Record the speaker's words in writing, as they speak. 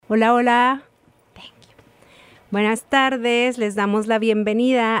Hola, hola. Buenas tardes, les damos la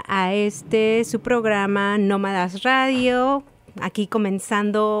bienvenida a su programa NOMADAS Radio, aquí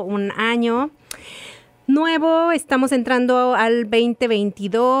comenzando un año nuevo, estamos entrando al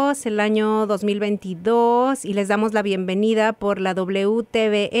 2022, el año 2022, y les damos la bienvenida por la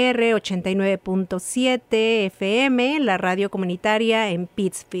WTBR 89.7 FM, la radio comunitaria en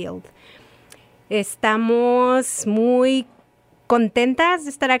Pittsfield. Estamos muy contentas de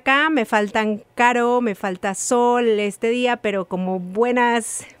estar acá. Me faltan Caro, me falta Sol este día, pero como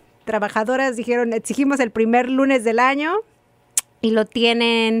buenas trabajadoras dijeron, exigimos el primer lunes del año y lo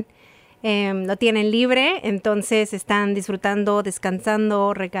tienen libre, entonces están disfrutando,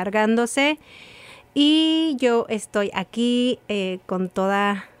 descansando, recargándose, y yo estoy aquí con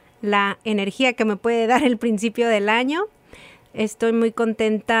toda la energía que me puede dar el principio del año. Estoy muy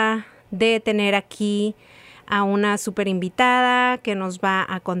contenta de tener aquí a una súper invitada que nos va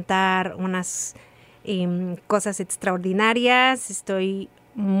a contar unas cosas extraordinarias. Estoy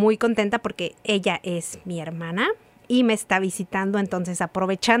muy contenta porque ella es mi hermana y me está visitando, entonces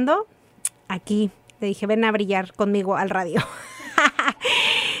aprovechando, aquí le dije, ven a brillar conmigo al radio.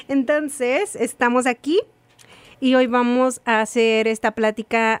 Entonces, estamos aquí y hoy vamos a hacer esta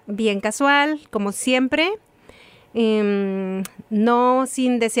plática bien casual, como siempre. No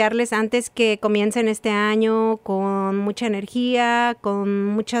sin desearles antes que comiencen este año con mucha energía,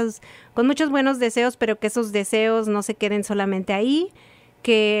 con muchos buenos deseos, pero que esos deseos no se queden solamente ahí,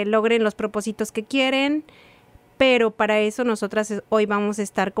 que logren los propósitos que quieren. Pero para eso nosotras hoy vamos a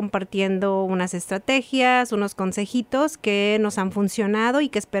estar compartiendo unas estrategias, unos consejitos que nos han funcionado y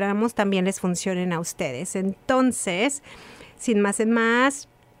que esperamos también les funcionen a ustedes. Entonces, sin más en más,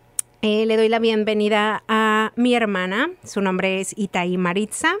 le doy la bienvenida a mi hermana. Su nombre es Itaí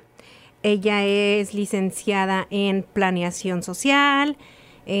Maritza. Ella es licenciada en planeación social,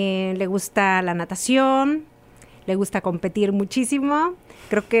 le gusta la natación, le gusta competir muchísimo.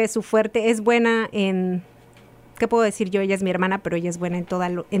 Creo que su fuerte es buena en, ¿qué puedo decir yo? Ella es mi hermana, pero ella es buena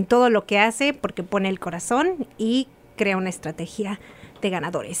en todo lo que hace porque pone el corazón y crea una estrategia de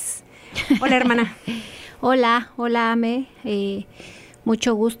ganadores. Hola, hermana. Hola, Ame.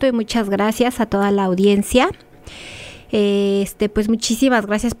 Mucho gusto y muchas gracias a toda la audiencia. Pues muchísimas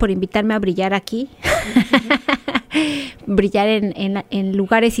gracias por invitarme a brillar aquí. Brillar en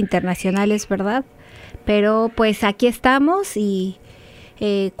lugares internacionales, ¿verdad? Pero pues aquí estamos y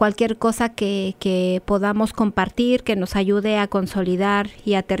cualquier cosa que podamos compartir, que nos ayude a consolidar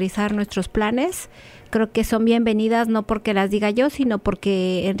y aterrizar nuestros planes, creo que son bienvenidas, no porque las diga yo, sino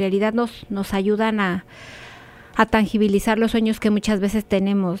porque en realidad nos ayudan a tangibilizar los sueños que muchas veces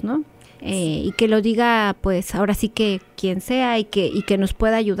tenemos, ¿no? Y que lo diga, pues, ahora sí que quien sea y que nos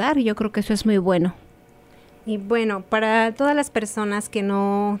pueda ayudar. Yo creo que eso es muy bueno. Y bueno, para todas las personas que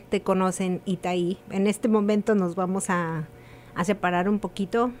no te conocen, Itaí, en este momento nos vamos a separar un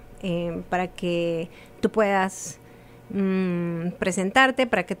poquito para que tú puedas presentarte,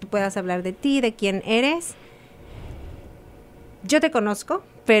 para que tú puedas hablar de ti, de quién eres. Yo te conozco,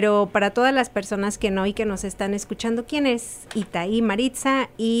 pero para todas las personas que no y que nos están escuchando, ¿quién es Itaí Maritza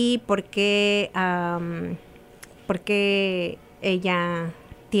y por qué ella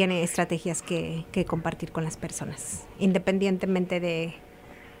tiene estrategias que compartir con las personas, independientemente de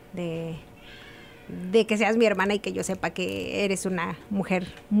que seas mi hermana y que yo sepa que eres una mujer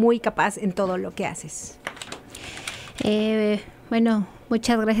muy capaz en todo lo que haces? Bueno,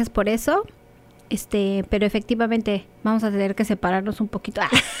 muchas gracias por eso. Pero efectivamente vamos a tener que separarnos un poquito.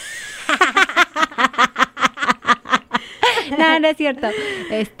 No es cierto.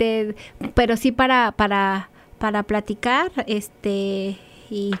 Pero sí para platicar,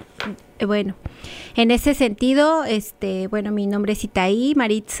 y bueno, en ese sentido, bueno, mi nombre es Itaí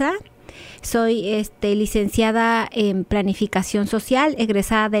Maritza. Soy licenciada en planificación social,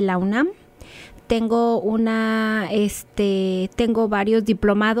 egresada de la UNAM. Tengo varios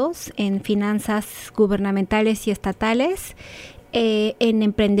diplomados en finanzas gubernamentales y estatales, en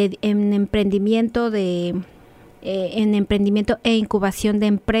emprendimiento e incubación de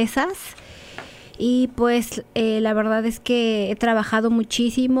empresas. Y pues la verdad es que he trabajado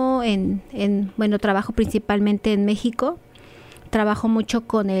muchísimo trabajo principalmente en México. Trabajo mucho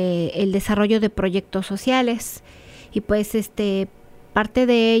con el desarrollo de proyectos sociales y pues parte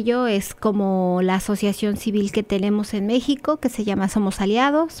de ello es como la asociación civil que tenemos en México, que se llama Somos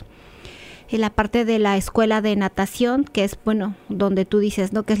Aliados. En la parte de la escuela de natación, que es, bueno, donde tú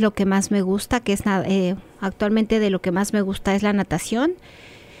dices, ¿no?, ¿qué es lo que más me gusta? Que es actualmente de lo que más me gusta es la natación.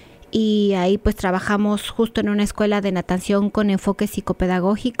 Y ahí pues trabajamos justo en una escuela de natación con enfoque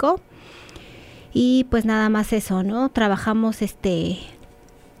psicopedagógico. Y pues nada más eso, ¿no? Trabajamos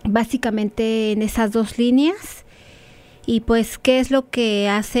básicamente en esas dos líneas. Y pues, ¿qué es lo que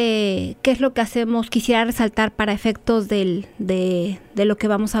hacemos? Quisiera resaltar para efectos de lo que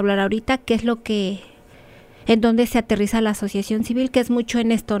vamos a hablar ahorita, qué es lo que, en dónde se aterriza la asociación civil, que es mucho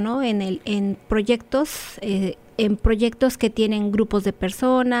en esto, ¿no? En proyectos que tienen grupos de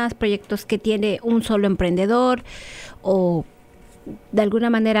personas, proyectos que tiene un solo emprendedor, o de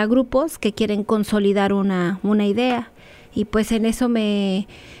alguna manera grupos que quieren consolidar una idea. Y pues en eso me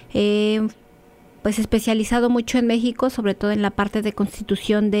pues especializado mucho en México, sobre todo en la parte de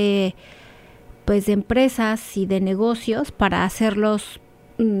constitución de empresas y de negocios, para hacerlos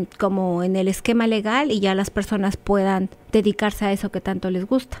como en el esquema legal y ya las personas puedan dedicarse a eso que tanto les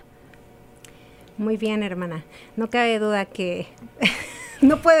gusta. Muy bien, hermana. No cabe duda que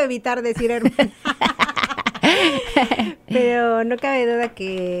no puedo evitar decir hermana. Pero no cabe duda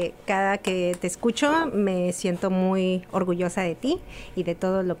que cada que te escucho me siento muy orgullosa de ti y de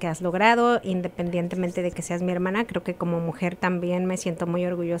todo lo que has logrado, independientemente de que seas mi hermana. Creo que como mujer también me siento muy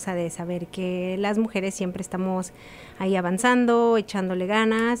orgullosa de saber que las mujeres siempre estamos ahí avanzando, echándole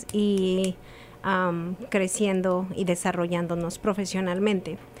ganas y creciendo y desarrollándonos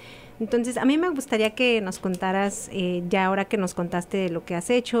profesionalmente. Entonces, a mí me gustaría que nos contaras, ya ahora que nos contaste de lo que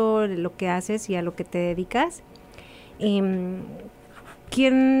has hecho, de lo que haces y a lo que te dedicas,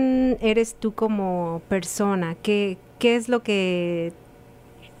 ¿quién eres tú como persona? ¿Qué es lo que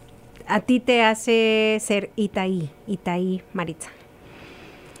a ti te hace ser Itaí Maritza?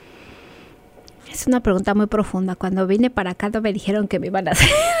 Es una pregunta muy profunda. Cuando vine para acá no me dijeron que me iban a hacer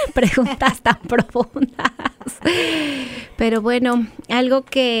preguntas tan profundas. Pero bueno, algo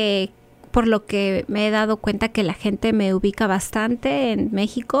que por lo que me he dado cuenta que la gente me ubica bastante en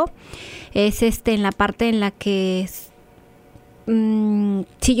México es en la parte en la que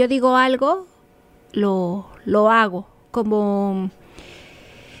si yo digo algo, lo hago. Como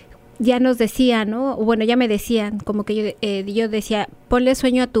ya nos decían, ¿no? Bueno, ya me decían, como que yo decía, ponle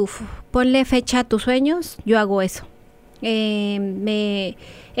fecha a tus sueños, yo hago eso.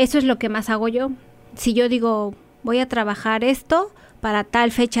 Eso es lo que más hago yo. Si yo digo, voy a trabajar esto, para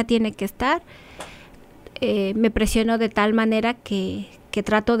tal fecha tiene que estar, me presiono de tal manera que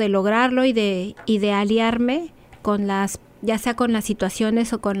trato de lograrlo y de aliarme con ya sea con las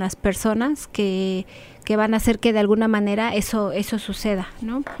situaciones o con las personas que van a hacer que de alguna manera eso suceda,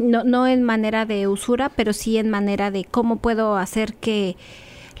 ¿no? No en manera de usura, pero sí en manera de cómo puedo hacer que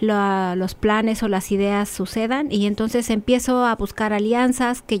los planes o las ideas sucedan. Y entonces empiezo a buscar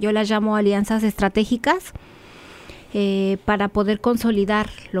alianzas, que yo las llamo alianzas estratégicas, para poder consolidar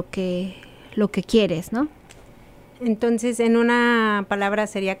lo que quieres, ¿no? Entonces, en una palabra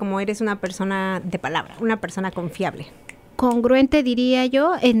sería como eres una persona de palabra, una persona confiable. Congruente, diría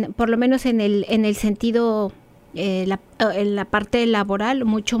yo, por lo menos en el sentido, en la parte laboral,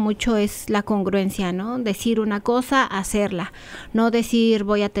 mucho es la congruencia, ¿no? Decir una cosa, hacerla. No decir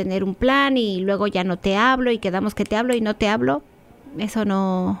voy a tener un plan y luego ya no te hablo y quedamos que te hablo y no te hablo. Eso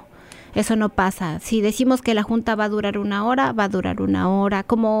no pasa. Si decimos que la junta va a durar 1 hora, va a durar 1 hora.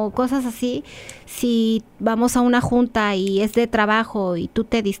 Como cosas así. Si vamos a una junta y es de trabajo y tú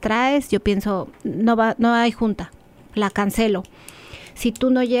te distraes, yo pienso, no hay junta, la cancelo. Si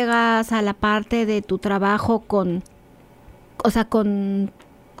tú no llegas a la parte de tu trabajo con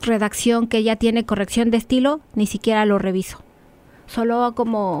redacción que ya tiene corrección de estilo, ni siquiera lo reviso. Solo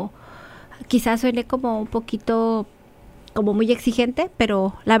como, quizás suene como un poquito como muy exigente,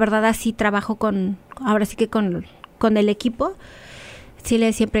 pero la verdad así trabajo ahora sí que con el equipo.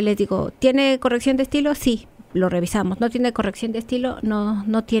 Siempre les digo, ¿tiene corrección de estilo? Sí, lo revisamos. ¿No tiene corrección de estilo?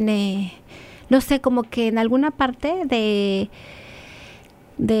 No tiene, no sé, como que en alguna parte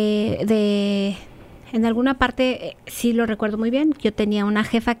en alguna parte sí lo recuerdo muy bien. Yo tenía una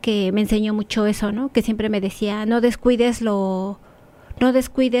jefa que me enseñó mucho eso, ¿no? Que siempre me decía, no descuides lo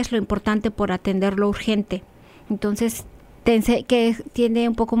importante por atender lo urgente. Entonces, que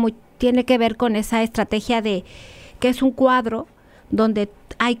tiene que ver con esa estrategia de que es un cuadro donde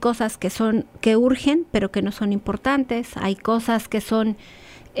hay cosas que urgen pero que no son importantes, hay cosas que son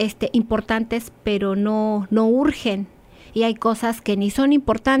importantes pero no urgen, y hay cosas que ni son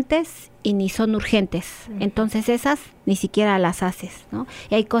importantes y ni son urgentes. Entonces esas ni siquiera las haces, ¿no?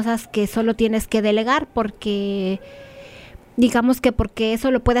 Y hay cosas que solo tienes que delegar porque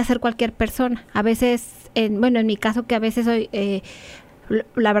eso lo puede hacer cualquier persona. A veces, en mi caso, que a veces soy,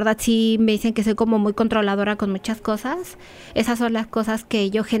 la verdad sí me dicen que soy como muy controladora con muchas cosas. Esas son las cosas que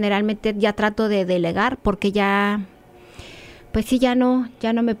yo generalmente ya trato de delegar porque ya no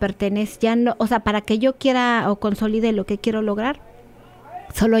me pertenece, ya no, o sea, para que yo quiera o consolide lo que quiero lograr,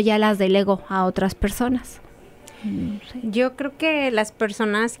 solo ya las delego a otras personas. No sé. Yo creo que las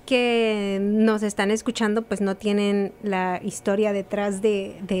personas que nos están escuchando pues no tienen la historia detrás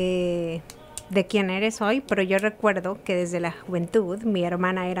de quién eres hoy, pero yo recuerdo que desde la juventud mi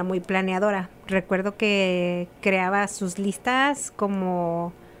hermana era muy planeadora. Recuerdo que creaba sus listas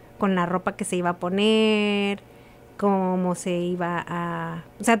como con la ropa que se iba a poner, cómo se iba a...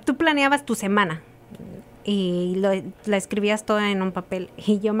 O sea, tú planeabas tu semana y la escribías toda en un papel.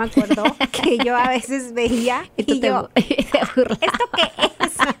 Y yo me acuerdo que yo a veces veía y yo, ¿esto qué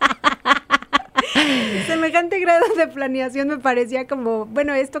es? Semejante grado de planeación me parecía como,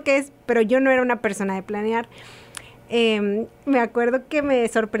 bueno, ¿esto qué es? Pero yo no era una persona de planear. Me acuerdo que me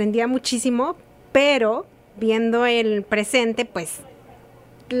sorprendía muchísimo, pero viendo el presente, pues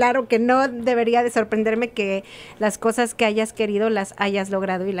claro que no debería de sorprenderme que las cosas que hayas querido las hayas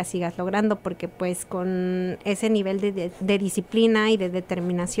logrado y las sigas logrando, porque pues con ese nivel de disciplina y de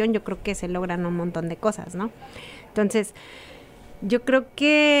determinación yo creo que se logran un montón de cosas, ¿no? Entonces, yo creo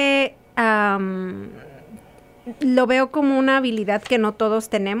que lo veo como una habilidad que no todos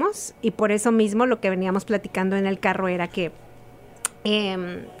tenemos, y por eso mismo lo que veníamos platicando en el carro era que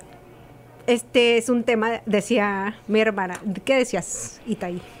este es un tema, decía mi hermana. ¿Qué decías,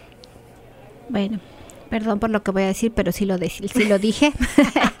 Itaí? Bueno, perdón por lo que voy a decir, pero sí lo dije.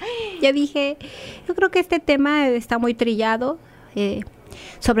 Yo creo que este tema está muy trillado,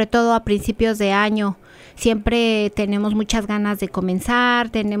 sobre todo a principios de año. Siempre tenemos muchas ganas de comenzar,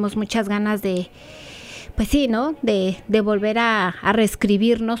 tenemos muchas ganas de, pues sí, ¿no? De volver a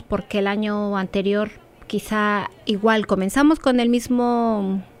reescribirnos, porque el año anterior quizá igual comenzamos con las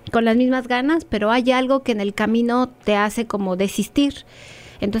mismas ganas, pero hay algo que en el camino te hace como desistir.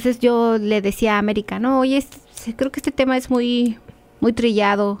 Entonces yo le decía a América, no, oye, creo que este tema es muy, muy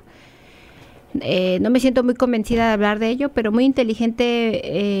trillado. No me siento muy convencida de hablar de ello, pero muy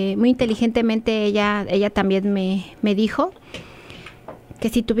inteligentemente ella también me dijo que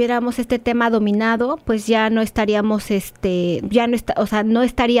si tuviéramos este tema dominado, pues ya no estaríamos,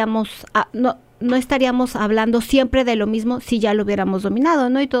 no estaríamos hablando siempre de lo mismo si ya lo hubiéramos dominado,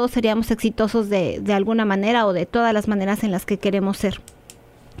 ¿no? Y todos seríamos exitosos de alguna manera o de todas las maneras en las que queremos ser.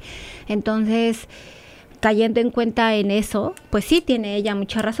 Entonces, cayendo en cuenta en eso, pues sí, tiene ella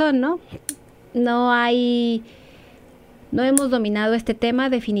mucha razón, ¿no? No hemos dominado este tema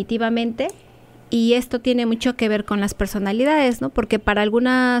definitivamente, y esto tiene mucho que ver con las personalidades, ¿no? Porque para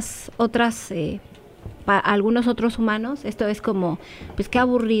algunos otros humanos esto es como, pues qué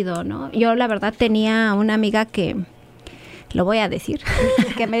aburrido, ¿no? Yo la verdad tenía una amiga que, lo voy a decir,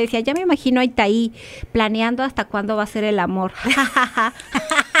 que me decía, ya me imagino a Itaí planeando hasta cuándo va a ser el amor.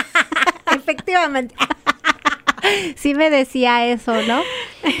 Efectivamente. Sí me decía eso, ¿no?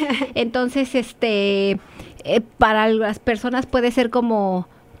 Entonces, para las personas puede ser como,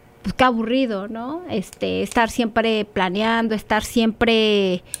 pues qué aburrido, ¿no? Estar siempre planeando, estar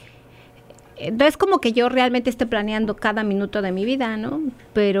siempre... No es como que yo realmente esté planeando cada minuto de mi vida, ¿no?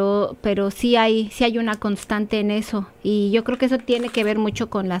 Pero sí hay una constante en eso, y yo creo que eso tiene que ver mucho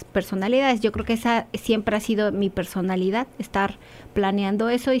con las personalidades. Yo creo que esa siempre ha sido mi personalidad, estar planeando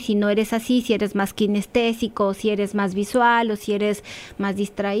eso, y si no eres así, si eres más kinestésico, si eres más visual, o si eres más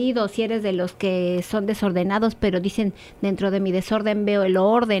distraído, o si eres de los que son desordenados, pero dicen dentro de mi desorden veo el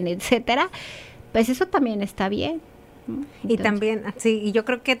orden, etcétera, pues eso también está bien. Entonces. Y también, sí, y yo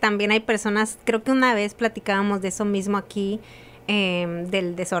creo que también hay personas, creo que una vez platicábamos de eso mismo aquí,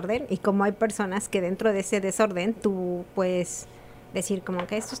 del desorden, y como hay personas que dentro de ese desorden tú puedes decir como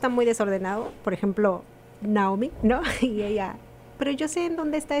que esto está muy desordenado, por ejemplo, Naomi, ¿no? Y ella, pero yo sé en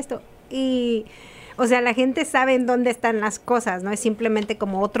dónde está esto, y o sea, la gente sabe en dónde están las cosas, ¿no? Es simplemente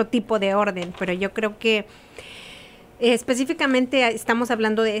como otro tipo de orden, pero yo creo que específicamente estamos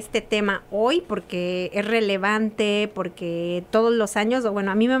hablando de este tema hoy porque es relevante, porque todos los años, o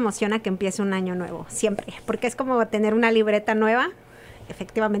bueno, a mí me emociona que empiece un año nuevo, siempre, porque es como tener una libreta nueva.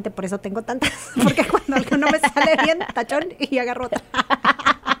 Efectivamente, por eso tengo tantas, porque cuando alguno me sale bien, tachón, y agarro otra.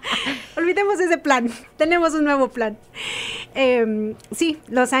 Olvidemos ese plan, tenemos un nuevo plan. Sí,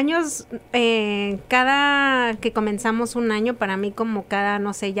 los años, cada que comenzamos un año, para mí como cada,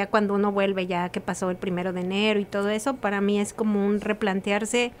 no sé, ya cuando uno vuelve, ya que pasó el 1 de enero y todo eso, para mí es como un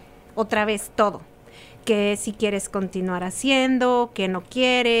replantearse otra vez todo. Que si quieres continuar haciendo, que no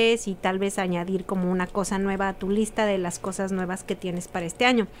quieres, y tal vez añadir como una cosa nueva a tu lista de las cosas nuevas que tienes para este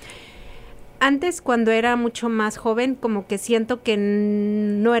año. Antes, cuando era mucho más joven, como que siento que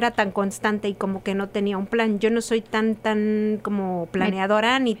no era tan constante y como que no tenía un plan. Yo no soy tan como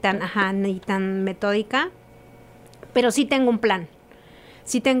planeadora ni tan metódica, pero sí tengo un plan.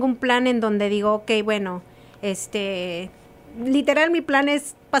 Sí tengo un plan en donde digo, ok, bueno, literal mi plan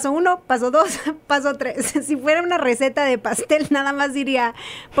es paso 1, paso 2, paso 3. Si fuera una receta de pastel, nada más diría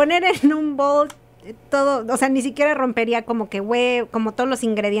poner en un bowl todo, o sea, ni siquiera rompería como que como todos los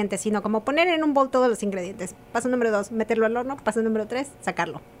ingredientes, sino como poner en un bowl todos los ingredientes. Paso número 2, meterlo al horno. Paso número 3,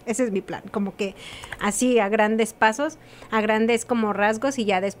 sacarlo. Ese es mi plan, como que así a grandes pasos, a grandes como rasgos, y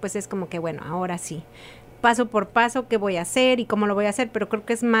ya después es como que bueno, ahora sí, paso por paso, qué voy a hacer y cómo lo voy a hacer, pero creo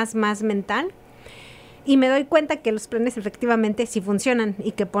que es más mental. Y me doy cuenta que los planes efectivamente sí funcionan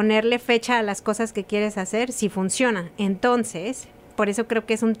y que ponerle fecha a las cosas que quieres hacer sí funciona. Entonces, por eso creo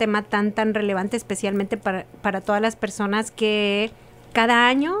que es un tema tan relevante, especialmente para todas las personas que cada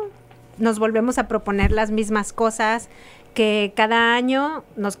año nos volvemos a proponer las mismas cosas, que cada año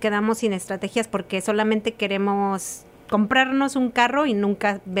nos quedamos sin estrategias porque solamente queremos comprarnos un carro y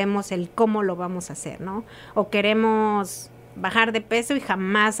nunca vemos el cómo lo vamos a hacer, ¿no? O queremos bajar de peso y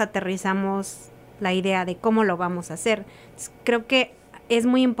jamás aterrizamos la idea de cómo lo vamos a hacer. Entonces, creo que es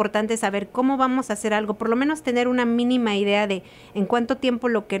muy importante saber cómo vamos a hacer algo, por lo menos tener una mínima idea de en cuánto tiempo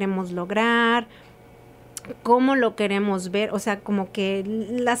lo queremos lograr, cómo lo queremos ver, o sea, como que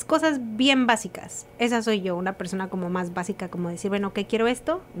las cosas bien básicas. Esa soy yo, una persona como más básica, como decir, bueno, ¿qué quiero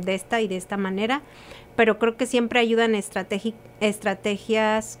esto? De esta y de esta manera, pero creo que siempre ayudan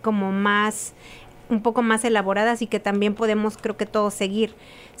estrategias como más, un poco más elaboradas y que también podemos, creo que todos seguir.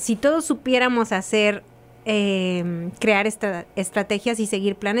 Si todos supiéramos hacer, crear estrategias y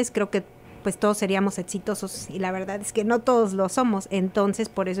seguir planes, creo que pues todos seríamos exitosos, y la verdad es que no todos lo somos. Entonces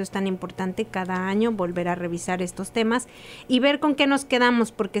por eso es tan importante cada año volver a revisar estos temas y ver con qué nos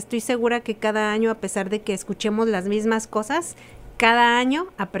quedamos, porque estoy segura que cada año, a pesar de que escuchemos las mismas cosas, cada año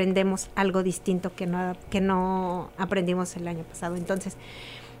aprendemos algo distinto que no aprendimos el año pasado. Entonces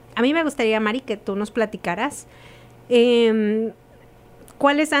a mí me gustaría, Mari, que tú nos platicaras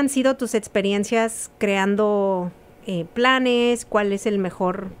 ¿cuáles han sido tus experiencias creando planes? ¿Cuál es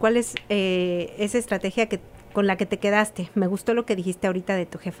esa estrategia con la que te quedaste? Me gustó lo que dijiste ahorita de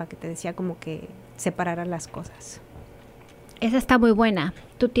tu jefa, que te decía como que separara las cosas. Esa está muy buena.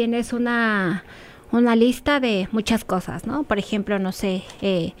 Tú tienes una lista de muchas cosas, ¿no? Por ejemplo, no sé,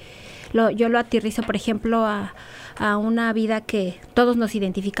 yo lo aterrizo, por ejemplo, a una vida que todos nos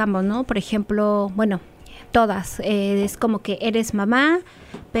identificamos, ¿no? Por ejemplo, bueno, todas, es como que eres mamá,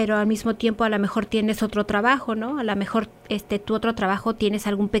 pero al mismo tiempo a lo mejor tienes otro trabajo, ¿no? A lo mejor tu otro trabajo tienes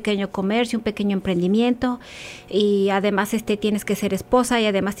algún pequeño comercio, un pequeño emprendimiento, y además tienes que ser esposa, y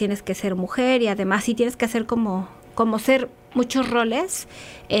además tienes que ser mujer, y además sí tienes que hacer como ser muchos roles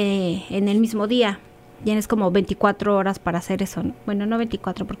en el mismo día. Tienes como 24 horas para hacer eso, ¿no? Bueno, no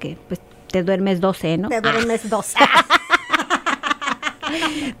 24 porque pues te duermes 12, ¿no? Te duermes 12.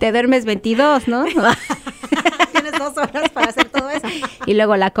 Te duermes 22, ¿no? Tienes 2 horas para hacer todo eso. Y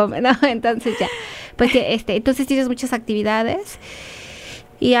luego la comes, ¿no? Entonces ya. Pues entonces tienes muchas actividades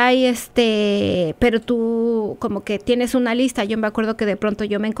y hay pero tú como que tienes una lista. Yo me acuerdo que de pronto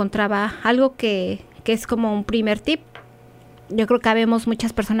yo me encontraba algo que es como un primer tip. Yo creo que habemos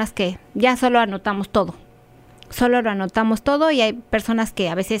muchas personas que ya solo anotamos todo. Solo lo anotamos todo, y hay personas que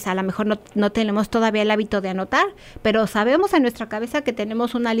a veces a lo mejor no tenemos todavía el hábito de anotar, pero sabemos en nuestra cabeza que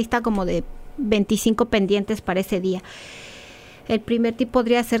tenemos una lista como de 25 pendientes para ese día. El primer tip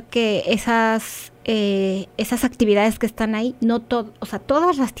podría ser que esas actividades que están ahí,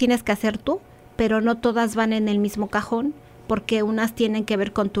 todas las tienes que hacer tú, pero no todas van en el mismo cajón, porque unas tienen que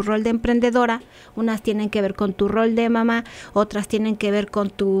ver con tu rol de emprendedora, unas tienen que ver con tu rol de mamá, otras tienen que ver con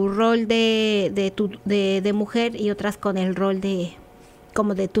tu rol de mujer, y otras con el rol de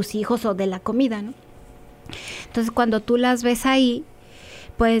tus hijos o de la comida, ¿no? Entonces cuando tú las ves ahí,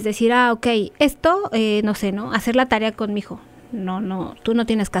 puedes decir, ok, esto, no sé, ¿no? Hacer la tarea con mi hijo. No, tú no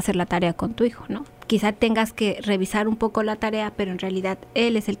tienes que hacer la tarea con tu hijo, ¿no? Quizá tengas que revisar un poco la tarea, pero en realidad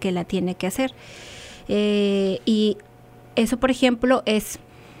él es el que la tiene que hacer. Y eso, por ejemplo, es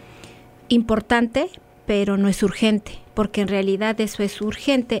importante, pero no es urgente, porque en realidad eso es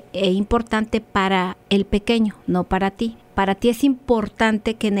urgente e importante para el pequeño, no para ti. Para ti es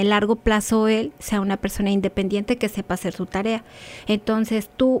importante que en el largo plazo él sea una persona independiente que sepa hacer su tarea. Entonces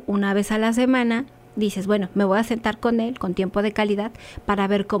tú, una vez a la semana, dices, bueno, me voy a sentar con él con tiempo de calidad para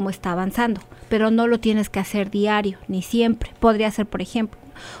ver cómo está avanzando, pero no lo tienes que hacer diario, ni siempre. Podría ser, por ejemplo,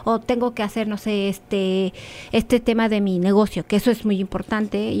 o tengo que hacer, no sé, este tema de mi negocio, que eso es muy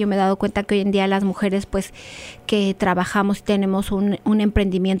importante. Yo me he dado cuenta que hoy en día las mujeres, pues, que trabajamos y tenemos un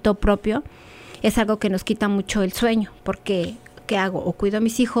emprendimiento propio, es algo que nos quita mucho el sueño, porque ¿qué hago? O cuido a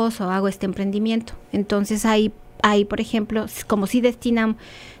mis hijos o hago este emprendimiento. Entonces ahí por ejemplo, como si destinan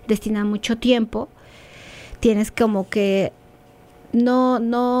mucho tiempo, tienes como que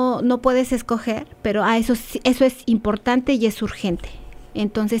no puedes escoger, pero eso es importante y es urgente.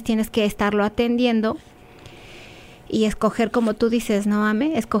 Entonces tienes que estarlo atendiendo y escoger, como tú dices, ¿no,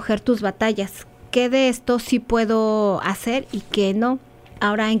 Ame? Escoger tus batallas. ¿Qué de esto sí puedo hacer y qué no?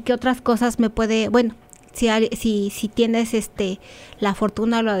 Ahora, ¿en qué otras cosas me puede...? Bueno, si tienes la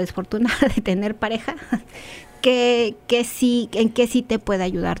fortuna o la desfortuna de tener pareja, ¿en qué sí te puede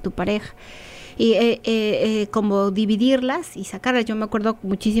ayudar tu pareja? Y como dividirlas y sacarlas. Yo me acuerdo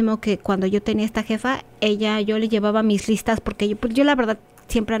muchísimo que cuando yo tenía esta jefa, yo le llevaba mis listas, porque yo la verdad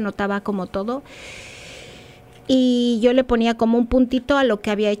siempre anotaba como todo, y yo le ponía como un puntito a lo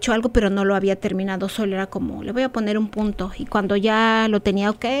que había hecho algo, pero no lo había terminado, solo era como, le voy a poner un punto, y cuando ya lo tenía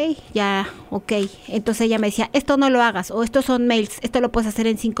ok, entonces ella me decía, esto no lo hagas, o estos son mails, esto lo puedes hacer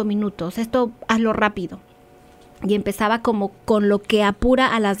en 5 minutos, esto hazlo rápido. Y empezaba como con lo que apura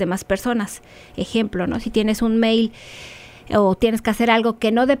a las demás personas. Ejemplo, ¿no? Si tienes un mail o tienes que hacer algo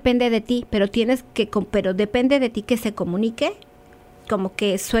que no depende de ti, pero depende de ti que se comunique, como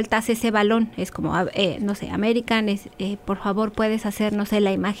que sueltas ese balón. Es como, no sé, American, por favor, puedes hacer, no sé,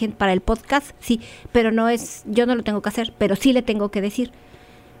 la imagen para el podcast. Sí, pero yo no lo tengo que hacer, pero sí le tengo que decir.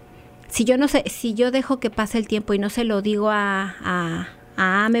 Si yo dejo que pase el tiempo y no se lo digo a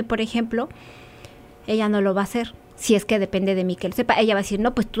Ame, por ejemplo, ella no lo va a hacer, si es que depende de mí que lo sepa. Ella va a decir,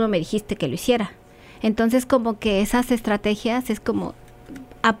 no, pues tú no me dijiste que lo hiciera. Entonces, como que esas estrategias es como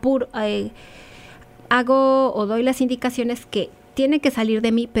hago o doy las indicaciones que tienen que salir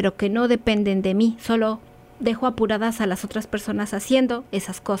de mí, pero que no dependen de mí. Solo dejo apuradas a las otras personas haciendo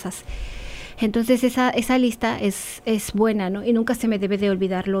esas cosas. Entonces, esa lista es buena, ¿no? Y nunca se me debe de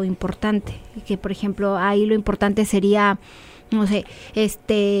olvidar lo importante. Que, por ejemplo, ahí lo importante sería, no sé,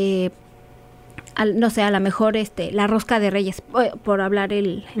 no sé, a lo mejor la rosca de Reyes, por hablar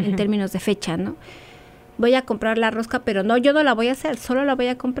en términos de fecha, ¿no? Voy a comprar la rosca, pero no, yo no la voy a hacer, solo la voy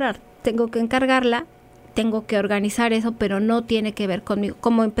a comprar. Tengo que encargarla, tengo que organizar eso, pero no tiene que ver conmigo.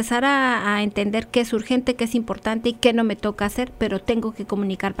 Como empezar a entender qué es urgente, qué es importante y qué no me toca hacer, pero tengo que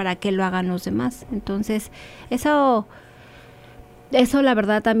comunicar para que lo hagan los demás. Entonces, eso la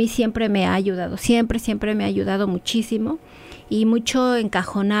verdad a mí siempre me ha ayudado, siempre me ha ayudado muchísimo, y mucho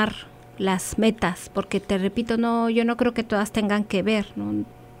encajonar las metas, porque te repito, yo no creo que todas tengan que ver, ¿no?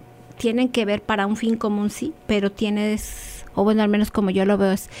 Tienen que ver para un fin común, sí, pero o bueno, al menos como yo lo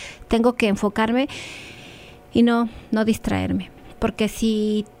veo, tengo que enfocarme y no distraerme, porque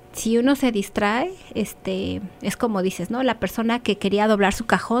si uno se distrae, es como dices, ¿no? La persona que quería doblar su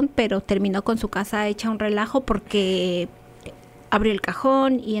cajón, pero terminó con su casa hecha un relajo porque abrió el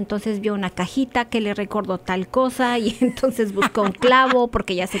cajón y entonces vio una cajita que le recordó tal cosa y entonces buscó un clavo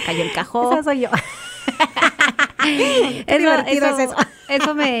porque ya se cayó el cajón. Esa soy yo.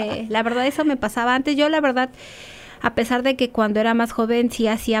 La verdad, eso me pasaba antes. Yo, la verdad, a pesar de que cuando era más joven sí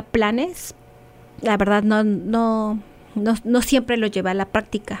hacía planes, la verdad no siempre lo llevé a la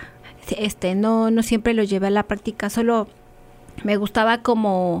práctica. No siempre lo llevé a la práctica, solo me gustaba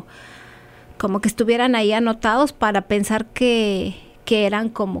como que estuvieran ahí anotados para pensar que eran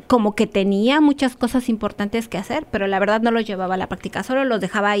como que tenía muchas cosas importantes que hacer, pero la verdad no los llevaba a la práctica, solo los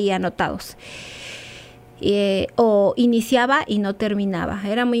dejaba ahí anotados. O iniciaba y no terminaba,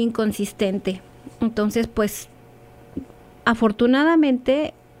 era muy inconsistente. Entonces, pues,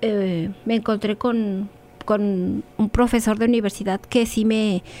 afortunadamente me encontré con un profesor de universidad que sí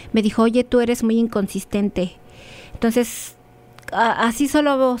me dijo, oye, tú eres muy inconsistente. Entonces, así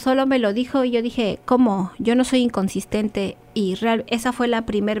solo me lo dijo y yo dije, ¿cómo? Yo no soy inconsistente. Y esa fue la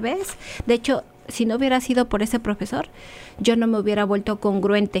primera vez. De hecho, si no hubiera sido por ese profesor, yo no me hubiera vuelto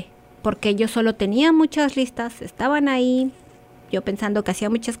congruente, porque yo solo tenía muchas listas, estaban ahí, yo pensando que hacía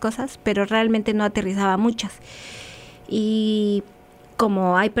muchas cosas, pero realmente no aterrizaba muchas. Y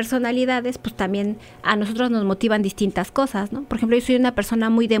como hay personalidades, pues también a nosotros nos motivan distintas cosas, ¿no? Por ejemplo, yo soy una persona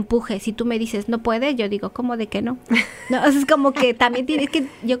muy de empuje. Si tú me dices, no puedes, yo digo, ¿cómo de que no? No, es como que también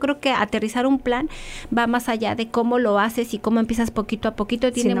yo creo que aterrizar un plan va más allá de cómo lo haces y cómo empiezas poquito a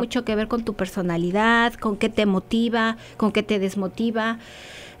poquito. Tiene mucho que ver con tu personalidad, con qué te motiva, con qué te desmotiva.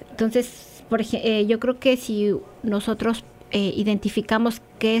 Entonces, por ejemplo, yo creo que si nosotros identificamos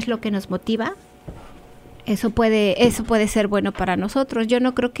qué es lo que nos motiva, eso puede ser bueno para nosotros. Yo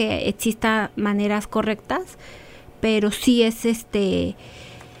no creo que exista maneras correctas, pero sí es te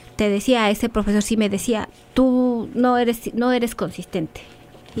decía, ese profesor sí me decía, tú no eres consistente.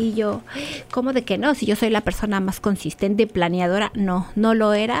 Y yo, ¿cómo de que no? Si yo soy la persona más consistente, planeadora, no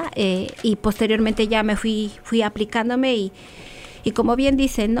lo era. Y posteriormente ya me fui aplicándome y como bien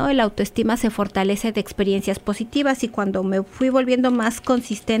dicen, ¿no? El autoestima se fortalece de experiencias positivas, y cuando me fui volviendo más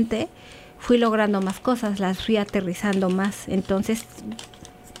consistente fui logrando más cosas, las fui aterrizando más. Entonces,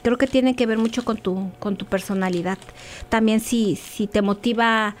 creo que tiene que ver mucho con tu personalidad. También si te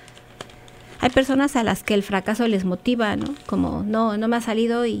motiva. Hay personas a las que el fracaso les motiva, ¿no? Como, no me ha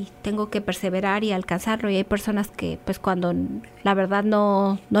salido y tengo que perseverar y alcanzarlo. Y hay personas que, pues, cuando la verdad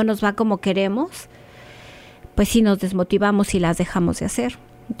no nos va como queremos, pues sí nos desmotivamos y las dejamos de hacer.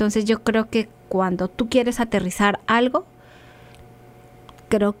 Entonces yo creo que cuando tú quieres aterrizar algo,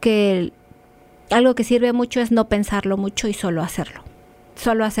 creo que algo que sirve mucho es no pensarlo mucho y solo hacerlo.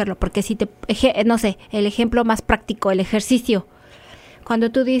 Solo hacerlo, porque si no sé, el ejemplo más práctico, el ejercicio.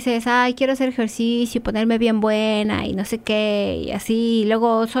 Cuando tú dices, ay, quiero hacer ejercicio, ponerme bien buena y no sé qué, y así, y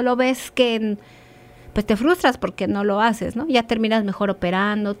luego solo ves que, pues te frustras porque no lo haces, ¿no? Ya terminas mejor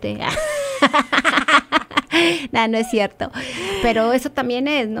operándote. No es cierto. Pero eso también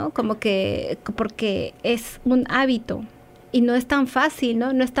es, ¿no? Como que, porque es un hábito. Y no es tan fácil,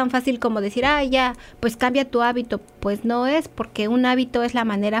 ¿no? No es tan fácil como decir, ya, pues cambia tu hábito. Pues no es, porque un hábito es la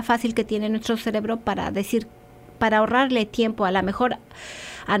manera fácil que tiene nuestro cerebro para ahorrarle tiempo. A lo mejor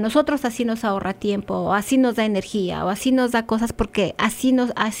a nosotros así nos ahorra tiempo, o así nos da energía, o así nos da cosas, porque así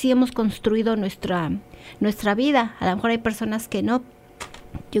hemos construido nuestra vida. A lo mejor hay personas que no.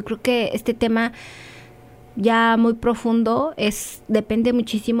 Yo creo que este tema ya muy profundo depende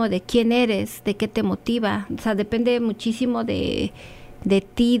muchísimo de quién eres, de qué te motiva, o sea, depende muchísimo de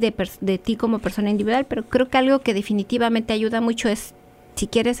ti, de ti como persona individual. Pero creo que algo que definitivamente ayuda mucho es, si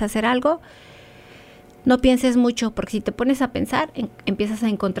quieres hacer algo, no pienses mucho, porque si te pones a pensar, empiezas a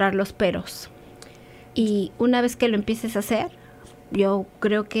encontrar los peros. Y una vez que lo empieces a hacer, yo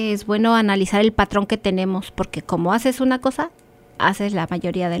creo que es bueno analizar el patrón que tenemos, porque como haces una cosa, haces la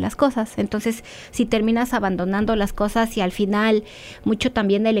mayoría de las cosas. Entonces, si terminas abandonando las cosas, y al final, mucho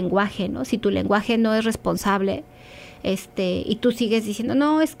también el lenguaje, ¿no? Si tu lenguaje no es responsable, y tú sigues diciendo,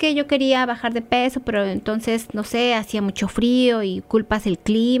 no, es que yo quería bajar de peso, pero entonces, no sé, hacía mucho frío, y culpas el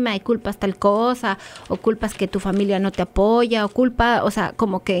clima, y culpas tal cosa, o culpas que tu familia no te apoya, o sea,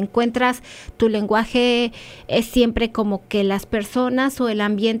 como que encuentras, tu lenguaje es siempre como que las personas o el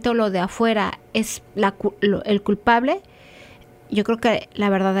ambiente o lo de afuera es el culpable. Yo creo que la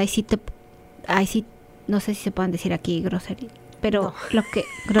verdad ahí sí, no sé si se pueden decir aquí groserías, pero no. Lo que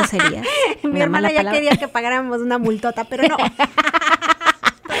groserías. Mi hermana ya palabra. Quería que pagáramos una multota, pero no.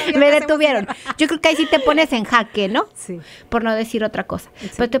 Me detuvieron. Yo creo que ahí sí te pones en jaque, ¿no? Sí. Por no decir otra cosa. Sí.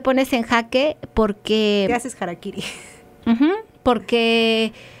 Pero te pones en jaque porque te haces harakiri.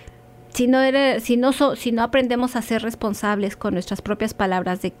 Porque si no aprendemos a ser responsables con nuestras propias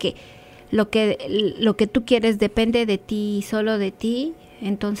palabras, de que lo que tú quieres depende de ti y solo de ti,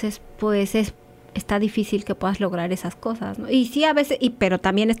 entonces pues está difícil que puedas lograr esas cosas, ¿no? Y sí, a veces, pero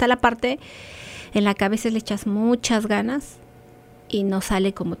también está la parte en la que a veces le echas muchas ganas y no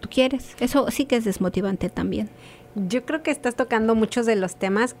sale como tú quieres. Eso sí que es desmotivante también. Yo creo que estás tocando muchos de los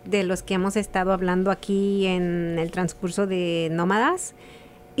temas de los que hemos estado hablando aquí en el transcurso de Nómadas,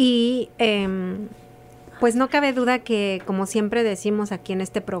 y pues no cabe duda que, como siempre decimos aquí en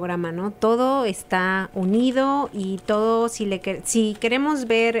este programa, ¿no? Todo está unido, y todo, si queremos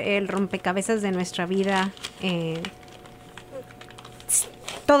ver el rompecabezas de nuestra vida,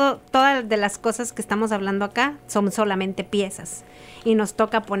 todas de las cosas que estamos hablando acá son solamente piezas, y nos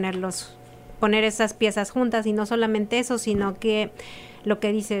toca poner esas piezas juntas, y no solamente eso, sino que lo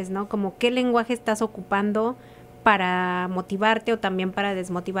que dices, ¿no? Como qué lenguaje estás ocupando para motivarte o también para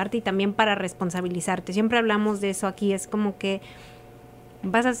desmotivarte, y también para responsabilizarte. Siempre hablamos de eso aquí, es como que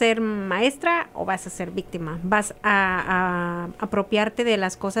vas a ser maestra o vas a ser víctima, vas a apropiarte de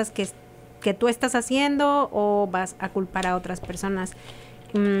las cosas que tú estás haciendo, o vas a culpar a otras personas.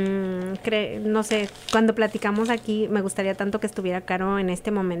 No sé, cuando platicamos aquí, me gustaría tanto que estuviera Caro en este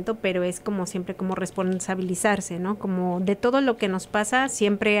momento, pero es como siempre, como responsabilizarse, ¿no? Como de todo lo que nos pasa,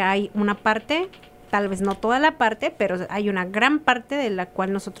 siempre hay una parte, tal vez no toda la parte, pero hay una gran parte de la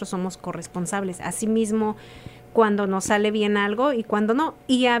cual nosotros somos corresponsables. Asimismo, cuando nos sale bien algo y cuando no.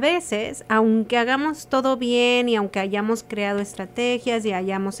 Y a veces, aunque hagamos todo bien, y aunque hayamos creado estrategias y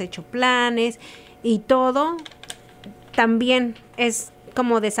hayamos hecho planes y todo, también es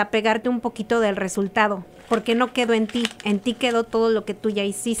como desapegarte un poquito del resultado, porque no quedó en ti quedó todo lo que tú ya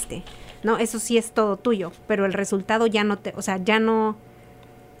hiciste, ¿no? Eso sí es todo tuyo, pero el resultado ya no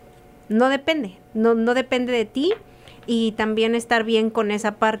depende, no depende de ti. Y también estar bien con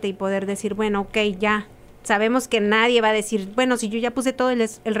esa parte y poder decir, bueno, ok, ya sabemos que nadie va a decir, bueno, si yo ya puse todo el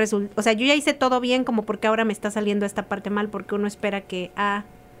resultado, o sea, yo ya hice todo bien, como porque ahora me está saliendo esta parte mal, porque uno espera que A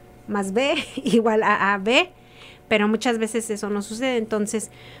más B igual a B, pero muchas veces eso no sucede.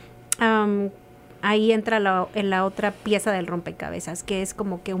 Entonces, ahí entra en la otra pieza del rompecabezas, que es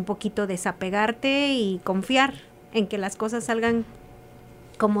como que un poquito desapegarte y confiar en que las cosas salgan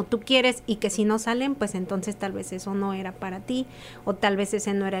como tú quieres, y que si no salen, pues entonces tal vez eso no era para ti, o tal vez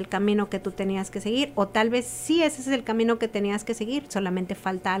ese no era el camino que tú tenías que seguir, o tal vez sí ese es el camino que tenías que seguir, solamente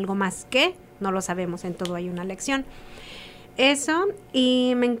falta algo más que no lo sabemos, en todo hay una lección. Eso,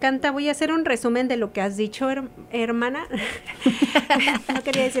 y me encanta, voy a hacer un resumen de lo que has dicho, hermana. No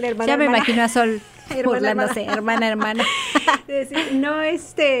quería decir hermana. Ya me imagino a Sol burlándose, hermana. No,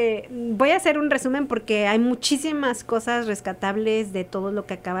 voy a hacer un resumen porque hay muchísimas cosas rescatables de todo lo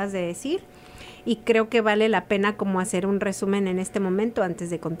que acabas de decir, y creo que vale la pena como hacer un resumen en este momento antes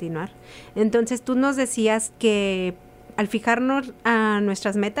de continuar. Entonces, tú nos decías que al fijarnos a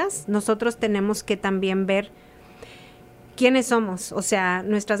nuestras metas, nosotros tenemos que también ver quiénes somos, o sea,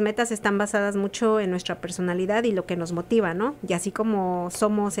 nuestras metas están basadas mucho en nuestra personalidad y lo que nos motiva, ¿no? Y así como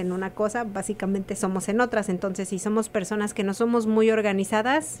somos en una cosa, básicamente somos en otras. Entonces, si somos personas que no somos muy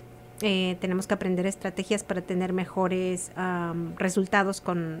organizadas, tenemos que aprender estrategias para tener mejores resultados,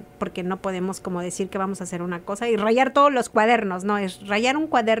 porque no podemos como decir que vamos a hacer una cosa y rayar todos los cuadernos, ¿no? Es rayar un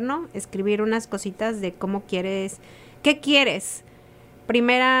cuaderno, escribir unas cositas de cómo quieres, qué quieres.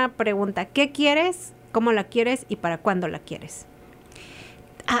 Primera pregunta, ¿qué quieres? ¿Cómo la quieres y para cuándo la quieres?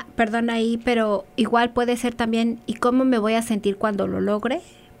 Perdón ahí, pero igual puede ser también, ¿y cómo me voy a sentir cuando lo logre?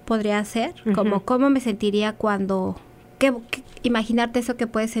 Podría ser, como cómo me sentiría cuando, imaginarte eso que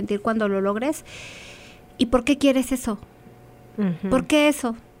puedes sentir cuando lo logres. ¿Y por qué quieres eso? ¿Por qué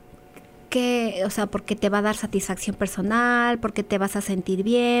eso? O sea, porque te va a dar satisfacción personal, porque te vas a sentir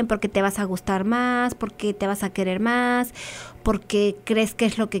bien, porque te vas a gustar más, porque te vas a querer más, porque crees que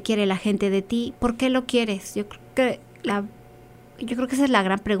es lo que quiere la gente de ti. ¿Por qué lo quieres? Yo creo que esa es la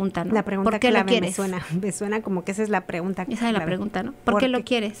gran pregunta, ¿no? La pregunta ¿por qué clave lo quieres? Me suena como que esa es la pregunta. Esa es la pregunta, ¿no? ¿Por qué lo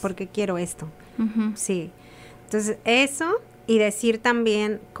quieres? Porque quiero esto. Sí. Entonces, eso, y decir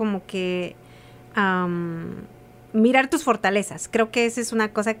también como que mirar tus fortalezas. Creo que esa es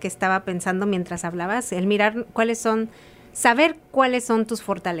una cosa que estaba pensando mientras hablabas, el mirar saber cuáles son tus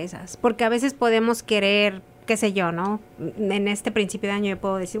fortalezas, porque a veces podemos querer, qué sé yo, ¿no? En este principio de año yo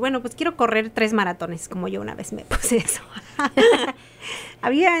puedo decir, bueno, pues quiero correr 3 maratones, como yo una vez me puse eso.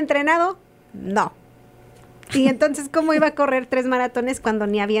 ¿Había entrenado? No. Y entonces, ¿cómo iba a correr 3 maratones cuando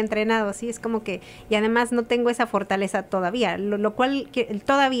ni había entrenado? Sí, es como que, y además no tengo esa fortaleza todavía, lo cual,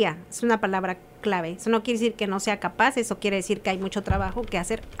 todavía es una palabra clave. Eso no quiere decir que no sea capaz, eso quiere decir que hay mucho trabajo que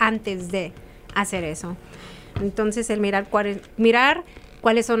hacer antes de hacer eso. Entonces, el mirar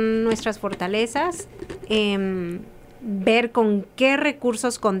cuáles son nuestras fortalezas, ver con qué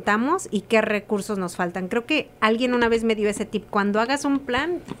recursos contamos y qué recursos nos faltan. Creo que alguien una vez me dio ese tip. Cuando hagas un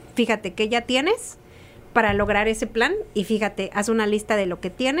plan, fíjate qué ya tienes para lograr ese plan, y fíjate, haz una lista de lo que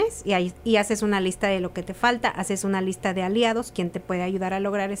tienes y haces una lista de lo que te falta, haces una lista de aliados, quien te puede ayudar a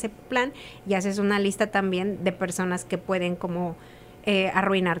lograr ese plan, y haces una lista también de personas que pueden como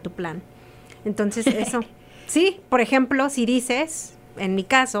arruinar tu plan. Entonces, eso. Sí, por ejemplo, si dices, en mi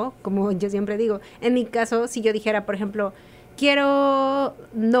caso, como yo siempre digo, en mi caso, si yo dijera, por ejemplo, quiero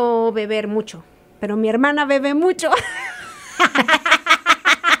no beber mucho, pero mi hermana bebe mucho.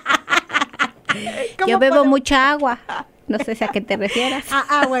 Yo bebo mucha agua. No sé si a qué te refieras.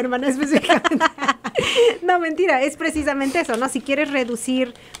 Agua, hermana, específicamente. No, mentira, es precisamente eso, ¿no? Si quieres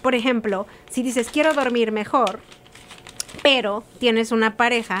reducir, por ejemplo, si dices, quiero dormir mejor, pero tienes una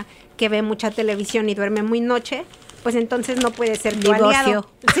pareja que ve mucha televisión y duerme muy noche, pues entonces no puede ser tu aliado.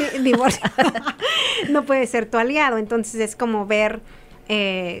 Sí, divorcio. No puede ser tu aliado. Entonces es como ver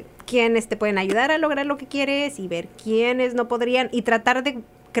quiénes te pueden ayudar a lograr lo que quieres y ver quiénes no podrían, y tratar de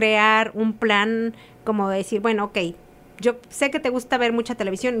crear un plan como decir, bueno, ok, yo sé que te gusta ver mucha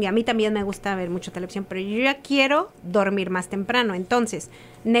televisión y a mí también me gusta ver mucha televisión, pero yo ya quiero dormir más temprano. Entonces,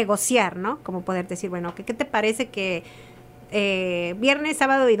 negociar, ¿no? Como poder decir, bueno, ¿qué te parece que viernes,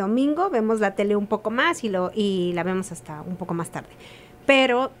 sábado y domingo vemos la tele un poco más y la vemos hasta un poco más tarde?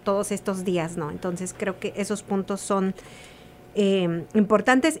 Pero todos estos días no. Entonces, creo que esos puntos son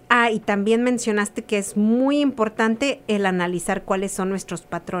importantes. Y también mencionaste que es muy importante el analizar cuáles son nuestros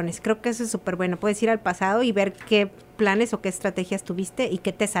patrones. Creo que eso es súper bueno. Puedes ir al pasado y ver qué planes o qué estrategias tuviste y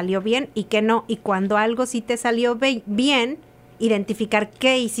qué te salió bien y qué no. Y cuando algo sí te salió bien, identificar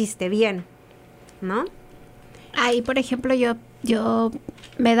qué hiciste bien, ¿no? Ahí, por ejemplo, yo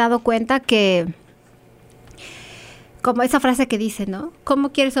me he dado cuenta que, como esa frase que dice, ¿no?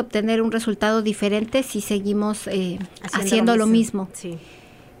 ¿Cómo quieres obtener un resultado diferente si seguimos haciendo lo mismo? Sí.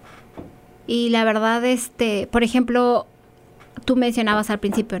 Y la verdad, por ejemplo, tú mencionabas al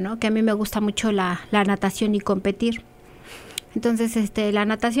principio, ¿no? Que a mí me gusta mucho la natación y competir. Entonces, la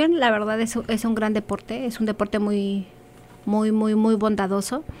natación, la verdad, es un gran deporte, es un deporte muy, muy, muy, muy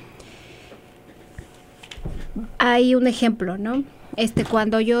bondadoso. Hay un ejemplo, ¿no?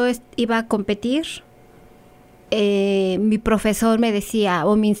 Cuando yo iba a competir, mi profesor me decía,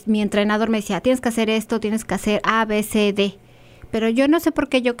 o mi entrenador me decía, tienes que hacer esto, tienes que hacer A, B, C, D. Pero yo no sé por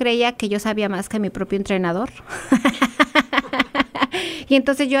qué yo creía que yo sabía más que mi propio entrenador. Y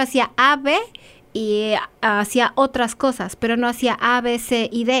entonces yo hacía A, B y hacía otras cosas, pero no hacía A, B, C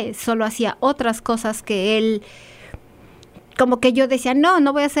y D, solo hacía otras cosas que él, como que yo decía,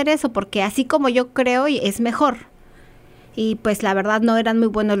 no voy a hacer eso porque así como yo creo es mejor. Y pues la verdad no eran muy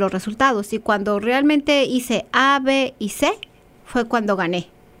buenos los resultados. Y cuando realmente hice A, B y C, fue cuando gané.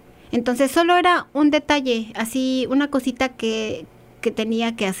 Entonces solo era un detalle, así una cosita que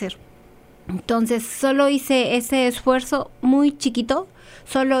tenía que hacer. Entonces solo hice ese esfuerzo muy chiquito,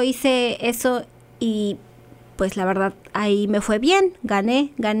 solo hice eso y pues la verdad ahí me fue bien,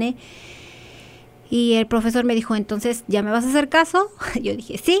 gané. Y el profesor me dijo, entonces, ¿ya me vas a hacer caso? Yo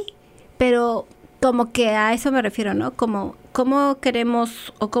dije, sí, pero como que a eso me refiero, ¿no? Como cómo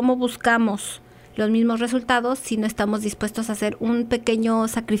queremos o cómo buscamos los mismos resultados si no estamos dispuestos a hacer un pequeño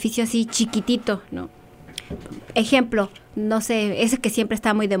sacrificio así chiquitito, ¿no? Ejemplo, no sé, ese que siempre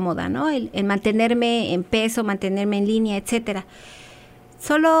está muy de moda, ¿no? El mantenerme en peso, mantenerme en línea, etcétera.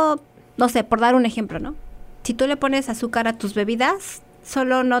 Solo, no sé, por dar un ejemplo, ¿no? Si tú le pones azúcar a tus bebidas,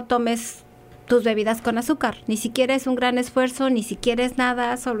 solo no tomes tus bebidas con azúcar. Ni siquiera es un gran esfuerzo, ni siquiera es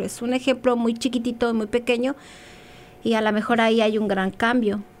nada, solo es un ejemplo muy chiquitito, muy pequeño, y a lo mejor ahí hay un gran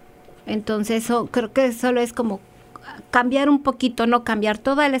cambio. Entonces, creo que solo es como cambiar un poquito, no cambiar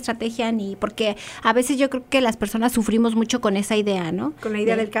toda la estrategia, porque a veces yo creo que las personas sufrimos mucho con esa idea, ¿no? Con la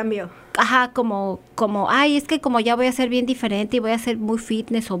idea del cambio. Ajá, como, ay, es que como ya voy a ser bien diferente y voy a ser muy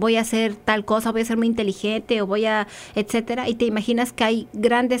fitness o voy a hacer tal cosa, voy a ser muy inteligente o etcétera, y te imaginas que hay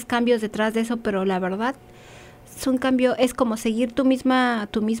grandes cambios detrás de eso, pero la verdad es un cambio, es como seguir tu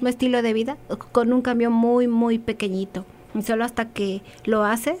mismo estilo de vida con un cambio muy, muy pequeñito. Y solo hasta que lo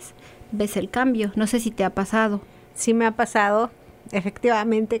haces, ves el cambio. No sé si te ha pasado. Sí me ha pasado,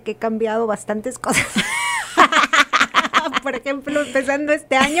 efectivamente, que he cambiado bastantes cosas. Por ejemplo, empezando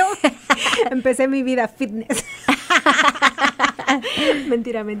este año, empecé mi vida fitness.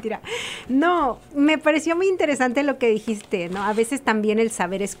 Mentira. No, me pareció muy interesante lo que dijiste, ¿no? A veces también el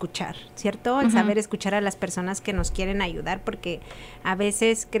saber escuchar, ¿cierto? El saber escuchar a las personas que nos quieren ayudar, porque a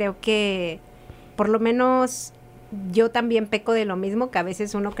veces creo que, por lo menos, yo también peco de lo mismo, que a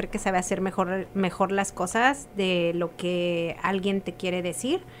veces uno cree que sabe hacer mejor las cosas de lo que alguien te quiere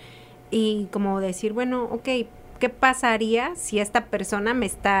decir, y como decir, bueno, ok, ¿qué pasaría si esta persona me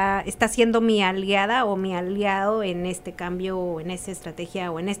está siendo mi aliada o mi aliado en este cambio o en esta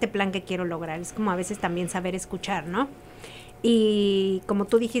estrategia o en este plan que quiero lograr? Es como a veces también saber escuchar, ¿no? Y como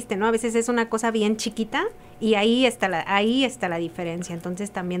tú dijiste, ¿no? A veces es una cosa bien chiquita y ahí está la diferencia.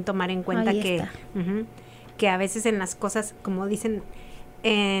 Entonces también tomar en cuenta que a veces en las cosas, como dicen,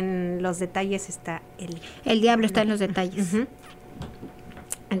 en los detalles está el diablo está en los detalles.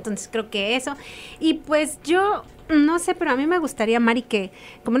 Entonces creo que eso. Y pues yo, no sé, pero a mí me gustaría, Mari, que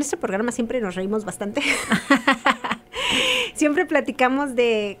como en este programa siempre nos reímos bastante, siempre platicamos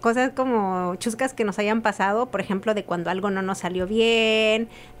de cosas como chuscas que nos hayan pasado, por ejemplo, de cuando algo no nos salió bien,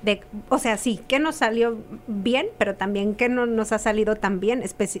 o sea, sí, que nos salió bien, pero también que no nos ha salido tan bien,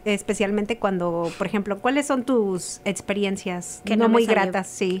 especialmente cuando, por ejemplo, ¿cuáles son tus experiencias que no muy gratas?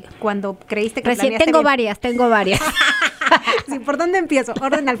 Sí, cuando creíste que planeaste bien. Tengo varias. Sí, ¿por dónde empiezo?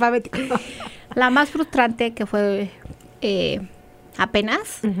 Orden alfabético. La más frustrante que fue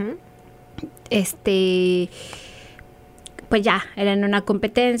apenas, pues ya, era en una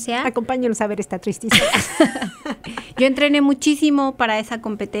competencia. Acompáñanos a ver esta triste historia. Yo entrené muchísimo para esa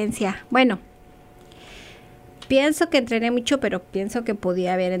competencia. Bueno, pienso que entrené mucho, pero pienso que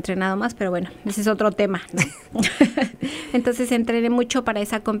podía haber entrenado más, pero bueno, ese es otro tema, ¿no? Entonces entrené mucho para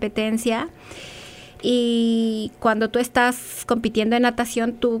esa competencia. Y cuando tú estás compitiendo en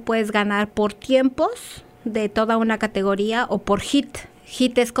natación, tú puedes ganar por tiempos de toda una categoría o por hit.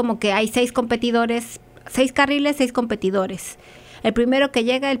 Hit es como que hay 6 competidores, 6 carriles, 6 competidores. El primero que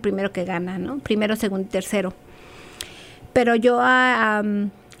llega, el primero que gana, ¿no? Primero, segundo y tercero. Pero yo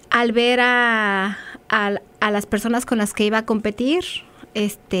al ver a las personas con las que iba a competir,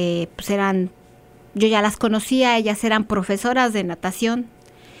 pues yo ya las conocía, ellas eran profesoras de natación.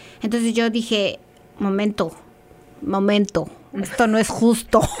 Entonces yo dije, momento, esto no es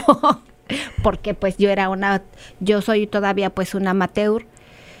justo, porque pues yo soy todavía pues una amateur,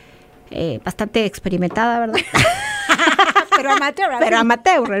 bastante experimentada, ¿verdad? Pero amateur. Pero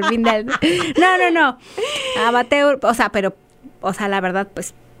amateur, el fin del... No, amateur, o sea, pero o sea, la verdad,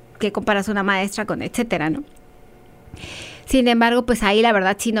 pues, ¿qué comparas una maestra con etcétera, no? Sin embargo, pues ahí la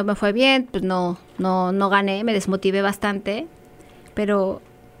verdad sí no me fue bien, pues no gané, me desmotivé bastante, pero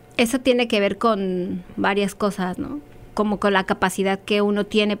eso tiene que ver con varias cosas, ¿no? Como con la capacidad que uno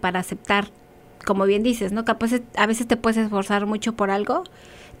tiene para aceptar, como bien dices, ¿no? Capaz a veces te puedes esforzar mucho por algo,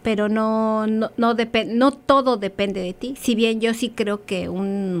 pero no todo depende de ti. Si bien yo sí creo que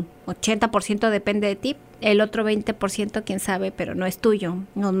un 80% depende de ti, el otro 20% quién sabe, pero no es tuyo,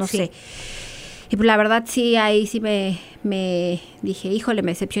 no sí. Sé. Y la verdad sí, ahí sí me dije, híjole,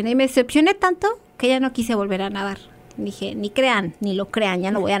 me decepcioné. Y me decepcioné tanto que ya no quise volver a nadar. Dije, ni lo crean,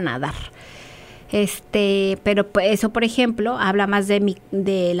 ya no voy a nadar. Pero eso, por ejemplo, habla más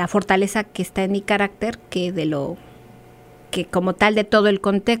de la fortaleza que está en mi carácter que de lo que como tal de todo el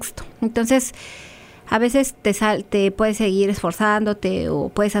contexto. Entonces, a veces te puedes seguir esforzándote o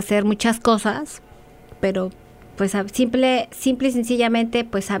puedes hacer muchas cosas, pero pues simple y sencillamente,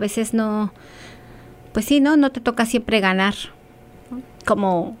 pues a veces no... Pues sí, no te toca siempre ganar.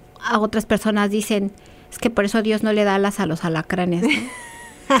 Como a otras personas dicen, es que por eso Dios no le da alas a los alacranes, ¿no?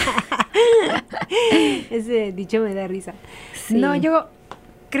 Ese dicho me da risa. Sí. No, yo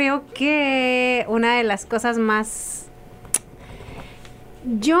creo que una de las cosas más...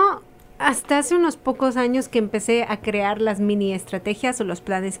 Yo hasta hace unos pocos años que empecé a crear las mini estrategias o los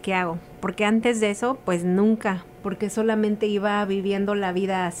planes que hago, porque antes de eso, pues nunca, porque solamente iba viviendo la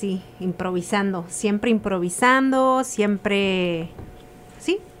vida así, improvisando, siempre,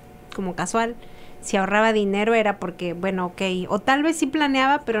 sí, como casual. Si ahorraba dinero era porque, bueno, ok, o tal vez sí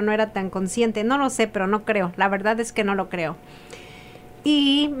planeaba, pero no era tan consciente, no lo sé, pero no creo, la verdad es que no lo creo.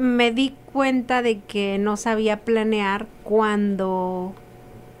 Y me di cuenta de que no sabía planear cuando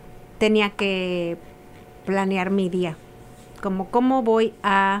tenía que planear mi día, como cómo voy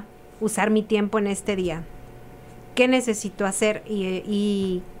a usar mi tiempo en este día, qué necesito hacer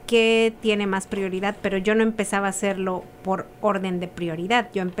y qué tiene más prioridad, pero yo no empezaba a hacerlo por orden de prioridad,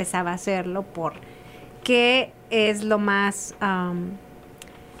 yo empezaba a hacerlo por qué es lo más,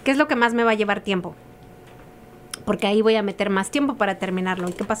 qué es lo que más me va a llevar tiempo, porque ahí voy a meter más tiempo para terminarlo.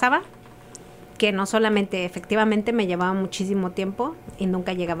 ¿Y qué pasaba? Que no solamente efectivamente me llevaba muchísimo tiempo y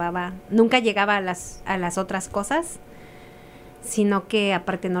nunca llegaba a las otras cosas, sino que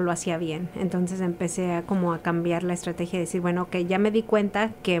aparte no lo hacía bien. Entonces empecé a cambiar la estrategia y decir, bueno, ok, ya me di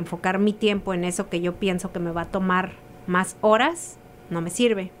cuenta que enfocar mi tiempo en eso que yo pienso que me va a tomar más horas no me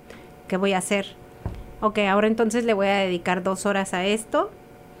sirve. ¿Qué voy a hacer? Ok, ahora entonces le voy a dedicar 2 horas a esto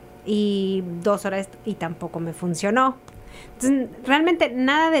y 2 horas y tampoco me funcionó. Entonces, realmente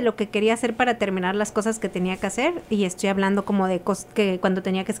nada de lo que quería hacer para terminar las cosas que tenía que hacer, y estoy hablando como de que cuando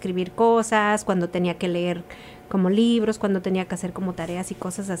tenía que escribir cosas, cuando tenía que leer como libros, cuando tenía que hacer como tareas y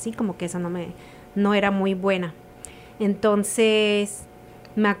cosas así, como que eso no era muy buena. Entonces,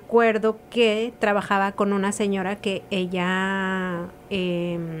 me acuerdo que trabajaba con una señora que ella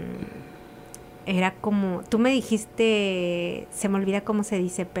era como, tú me dijiste, se me olvida cómo se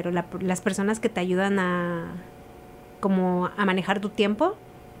dice, pero las personas que te ayudan a manejar tu tiempo,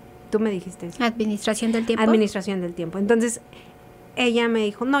 tú me dijiste eso. Administración del tiempo. Administración del tiempo. Entonces, ella me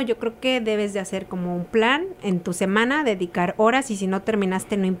dijo, no, yo creo que debes de hacer como un plan en tu semana, dedicar horas, y si no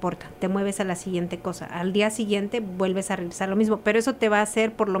terminaste, no importa, te mueves a la siguiente cosa. Al día siguiente vuelves a realizar lo mismo, pero eso te va a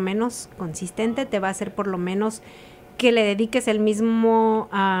hacer por lo menos consistente, te va a hacer por lo menos que le dediques el mismo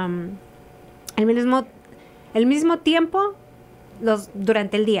tiempo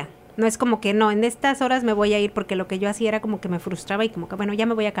durante el día. No es como que no, en estas horas me voy a ir, porque lo que yo hacía era como que me frustraba y como que bueno, ya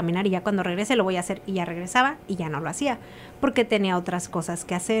me voy a caminar y ya cuando regrese lo voy a hacer, y ya regresaba y ya no lo hacía porque tenía otras cosas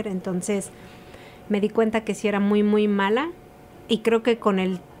que hacer. Entonces me di cuenta que sí era muy muy mala, y creo que con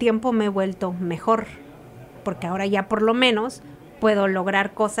el tiempo me he vuelto mejor, porque ahora ya por lo menos puedo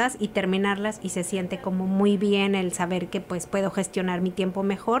lograr cosas y terminarlas, y se siente como muy bien el saber que pues puedo gestionar mi tiempo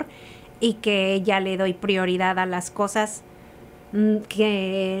mejor y que ya le doy prioridad a las cosas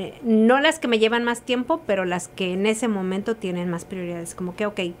que no las que me llevan más tiempo, pero las que en ese momento tienen más prioridades, como que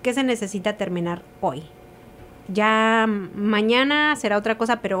ok, ¿qué se necesita terminar hoy? Ya mañana será otra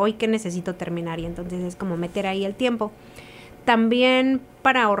cosa, pero hoy ¿qué necesito terminar? Y entonces es como meter ahí el tiempo. También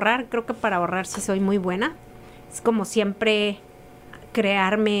para ahorrar, creo que para ahorrar sí soy muy buena. Es como siempre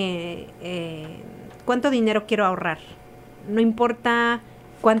crearme cuánto dinero quiero ahorrar, no importa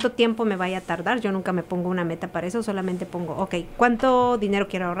cuánto tiempo me vaya a tardar, yo nunca me pongo una meta para eso, solamente pongo, ok, ¿cuánto dinero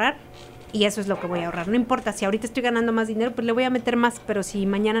quiero ahorrar? Y eso es lo que voy a ahorrar. No importa, si ahorita estoy ganando más dinero, pues le voy a meter más, pero si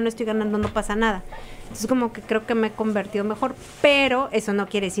mañana no estoy ganando, no pasa nada. Entonces como que creo que me he convertido mejor, pero eso no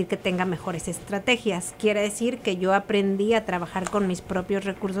quiere decir que tenga mejores estrategias, quiere decir que yo aprendí a trabajar con mis propios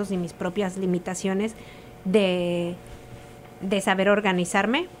recursos y mis propias limitaciones de de saber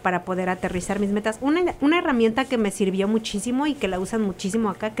organizarme para poder aterrizar mis metas. Una herramienta que me sirvió muchísimo y que la usan muchísimo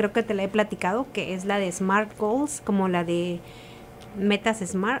acá, creo que te la he platicado, que es la de Smart Goals, como la de metas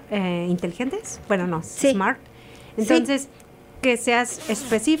smart, inteligentes. Bueno, no, sí. Smart. Entonces, sí, que seas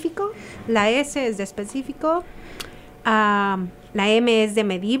específico. La S es de específico. La M es de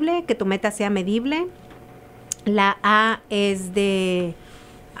medible, que tu meta sea medible. La A es de,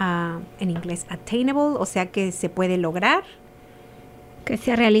 en inglés, attainable, o sea que se puede lograr. ¿Que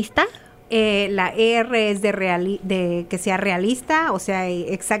sea realista? La R es de que sea realista, o sea,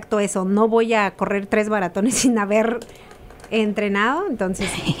 exacto eso. No voy a correr 3 maratones sin haber entrenado, entonces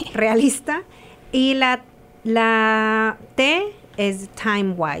realista. Y la T es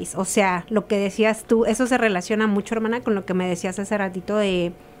time wise, o sea, lo que decías tú, eso se relaciona mucho, hermana, con lo que me decías hace ratito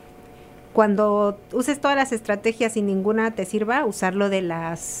de cuando uses todas las estrategias y ninguna te sirva, usarlo de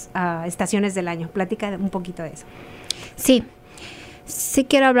las estaciones del año. Platica un poquito de eso. Sí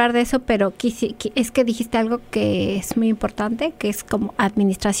quiero hablar de eso, pero es que dijiste algo que es muy importante, que es como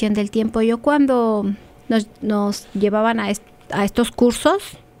administración del tiempo. Yo cuando nos llevaban a estos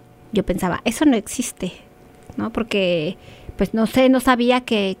cursos, yo pensaba, eso no existe, ¿no? Porque, pues no sabía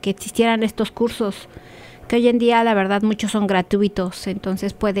que existieran estos cursos, que hoy en día la verdad muchos son gratuitos,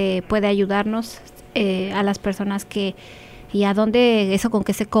 entonces puede ayudarnos a las personas y a dónde, eso con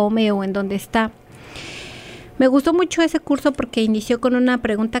qué se come o en dónde está. Me gustó mucho ese curso porque inició con una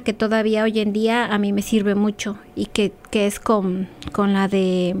pregunta que todavía hoy en día a mí me sirve mucho y que es con la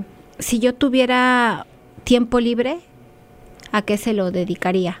de, si yo tuviera tiempo libre, ¿a qué se lo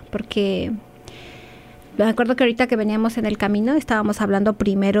dedicaría? Porque me acuerdo que ahorita que veníamos en el camino estábamos hablando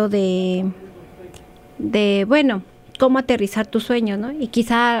primero de bueno, cómo aterrizar tus sueños, ¿no? Y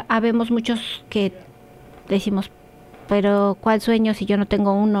quizá habemos muchos que decimos, pero ¿cuál sueño si yo no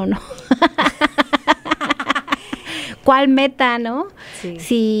tengo uno, no? ¿Cuál meta, no?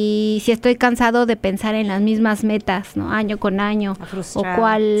 Sí. Si estoy cansado de pensar en las mismas metas, ¿no? Año con año. O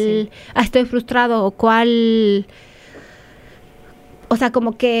cuál, estoy frustrado, o cuál, o sea,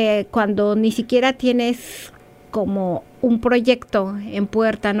 como que cuando ni siquiera tienes como un proyecto en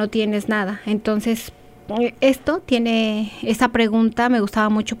puerta, no tienes nada. Entonces, esto tiene, esa pregunta me gustaba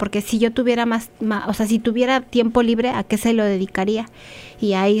mucho porque si yo tuviera más, o sea, si tuviera tiempo libre, ¿a qué se lo dedicaría?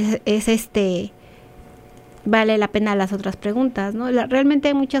 Y ahí es vale la pena las otras preguntas, ¿no? Realmente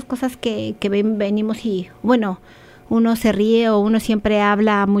hay muchas cosas que venimos y, bueno, uno se ríe o uno siempre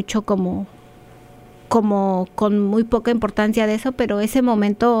habla mucho como con muy poca importancia de eso, pero ese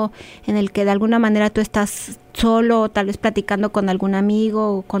momento en el que de alguna manera tú estás solo, tal vez platicando con algún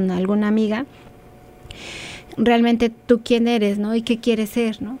amigo o con alguna amiga, realmente tú quién eres, ¿no? Y qué quieres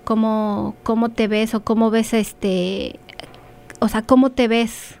ser, ¿no? ¿Cómo te ves o cómo ves o sea, cómo te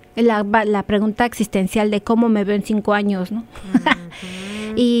ves? La pregunta existencial de cómo me veo en 5 años, ¿no?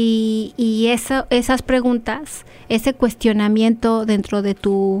 Uh-huh. y esas preguntas, ese cuestionamiento dentro de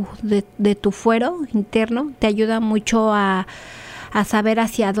tu fuero interno te ayuda mucho a saber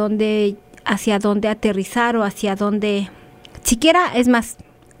hacia dónde aterrizar o hacia dónde, siquiera es más,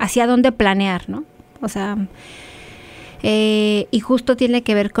 hacia dónde planear, ¿no? O sea, y justo tiene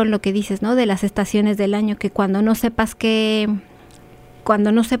que ver con lo que dices, ¿no? De las estaciones del año, que cuando no sepas qué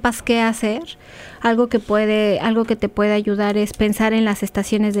hacer, algo que te puede ayudar es pensar en las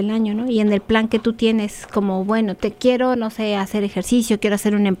estaciones del año, ¿no? Y en el plan que tú tienes, como, bueno, te quiero, no sé, hacer ejercicio, quiero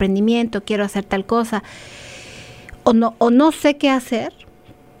hacer un emprendimiento, quiero hacer tal cosa, o no sé qué hacer,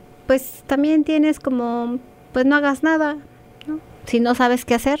 pues también tienes como, pues no hagas nada, ¿no? Si no sabes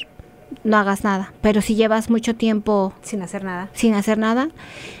qué hacer, no hagas nada. Pero si llevas mucho tiempo sin hacer nada,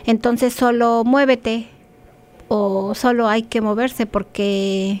 entonces solo muévete. O solo hay que moverse,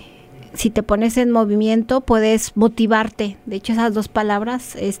 porque si te pones en movimiento puedes motivarte. De hecho, esas dos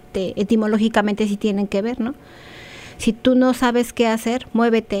palabras etimológicamente sí tienen que ver, ¿no? Si tú no sabes qué hacer,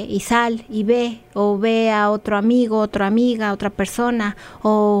 muévete y sal y ve, o ve a otro amigo, otra amiga, otra persona,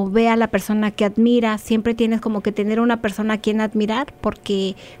 o ve a la persona que admiras. Siempre tienes como que tener una persona a quien admirar,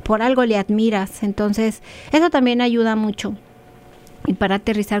 porque por algo le admiras. Entonces, eso también ayuda mucho. Y para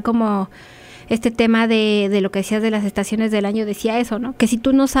aterrizar como este tema de lo que decías de las estaciones del año, decía eso, ¿no? Que si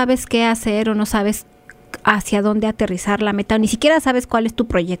tú no sabes qué hacer o no sabes hacia dónde aterrizar la meta, o ni siquiera sabes cuál es tu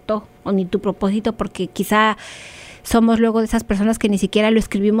proyecto o ni tu propósito, porque quizá somos luego de esas personas que ni siquiera lo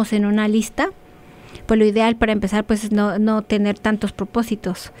escribimos en una lista, pues lo ideal para empezar pues es no tener tantos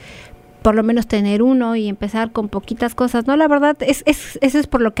propósitos, por lo menos tener uno y empezar con poquitas cosas, ¿no? La verdad, eso es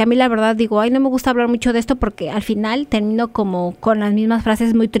por lo que a mí la verdad digo, no me gusta hablar mucho de esto, porque al final termino como con las mismas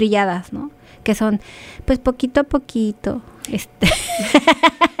frases muy trilladas, ¿no? Que son, pues poquito a poquito.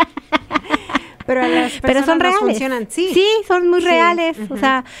 Pero a las personas pero son reales. funcionan, sí. Sí, son muy reales, uh-huh. O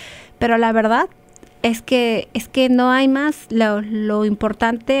sea, pero la verdad es que no hay más. Lo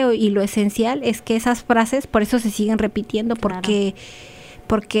importante y lo esencial es que esas frases, por eso se siguen repitiendo, porque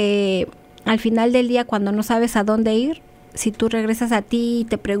al final del día, cuando no sabes a dónde ir, si tú regresas a ti y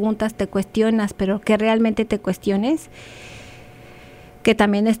te preguntas, te cuestionas, pero que realmente te cuestiones, que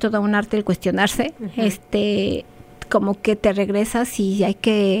también es todo un arte el cuestionarse, uh-huh. Como que te regresas y hay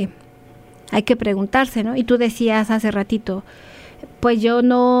que preguntarse, ¿no? Y tú decías hace ratito, pues yo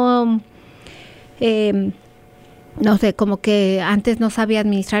no sé, como que antes no sabía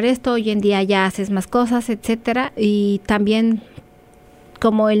administrar esto, hoy en día ya haces más cosas, etcétera, y también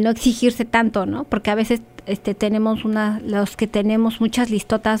como el no exigirse tanto, ¿no? Porque a veces tenemos los que tenemos muchas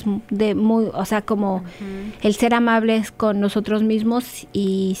listotas o sea, como uh-huh. el ser amables con nosotros mismos,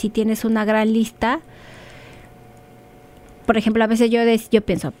 y si tienes una gran lista, por ejemplo, a veces yo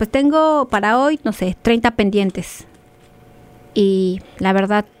pienso, pues tengo para hoy, no sé, 30 pendientes, y la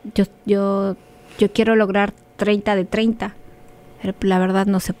verdad yo quiero lograr 30 de 30, pero la verdad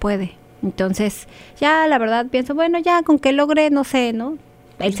no se puede. Entonces, ya la verdad pienso, bueno, ya con que logre, no sé, ¿no?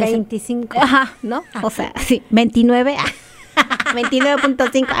 El 25. Ajá, ¿no? O sea, sí, 29.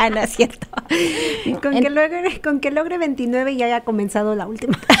 29.5. No es cierto. Con que logre 29 y ya haya comenzado la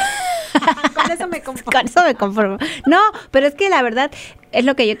última. Con eso me conformo. No, pero es que la verdad es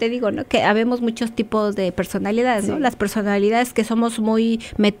lo que yo te digo, ¿no? Que habemos muchos tipos de personalidades, ¿no? Sí. Las personalidades que somos muy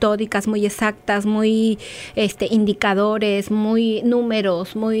metódicas, muy exactas, muy indicadores, muy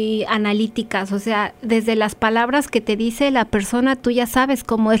números, muy analíticas, o sea, desde las palabras que te dice la persona, tú ya sabes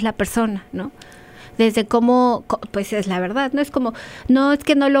cómo es la persona, ¿no? Desde cómo, pues es la verdad, no es como, no, es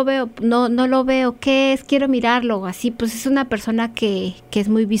que no lo veo, no lo veo, ¿qué es? Quiero mirarlo, así, pues es una persona que es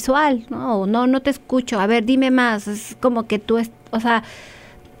muy visual, ¿no? O no te escucho, a ver, dime más, es como que o sea,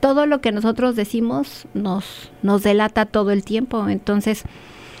 todo lo que nosotros decimos nos delata todo el tiempo, entonces,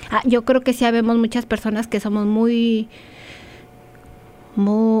 yo creo que sí habemos muchas personas que somos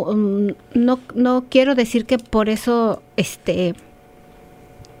no quiero decir que por eso,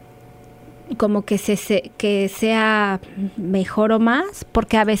 como que sea mejor o más,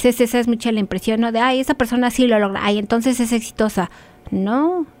 porque a veces esa es mucha la impresión, ¿no? De, esa persona sí lo logra, entonces es exitosa.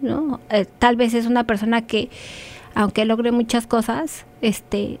 No, tal vez es una persona que, aunque logre muchas cosas,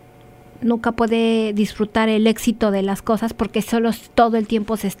 nunca puede disfrutar el éxito de las cosas, porque solo todo el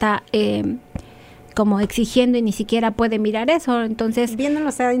tiempo se está como exigiendo y ni siquiera puede mirar eso, entonces... Bien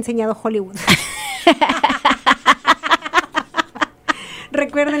nos ha enseñado Hollywood.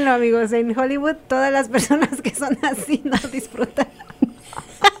 Recuérdenlo, amigos, en Hollywood todas las personas que son así no disfrutan.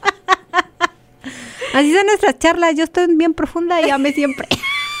 Así son nuestras charlas, yo estoy bien profunda y amé siempre.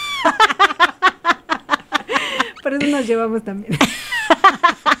 Por eso nos llevamos también.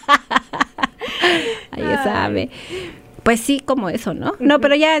 Ahí sabe. Pues sí, como eso, ¿no? No,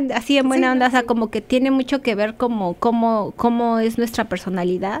 pero ya así en buena onda, o sea, como que tiene mucho que ver cómo es nuestra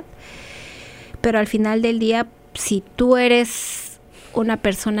personalidad. Pero al final del día, si tú eres una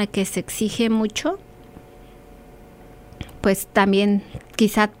persona que se exige mucho, pues también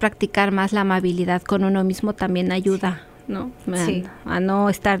quizá practicar más la amabilidad con uno mismo también ayuda, ¿no? Sí. A no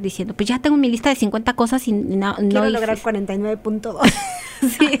estar diciendo, pues ya tengo mi lista de 50 cosas y quiero lograr 49.2.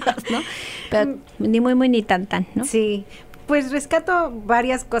 Sí, ¿no? Pero ni muy, muy, ni tan, ¿no? Sí, pues rescato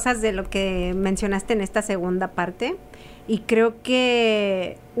varias cosas de lo que mencionaste en esta segunda parte. Y creo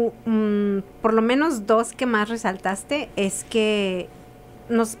que por lo menos dos que más resaltaste es que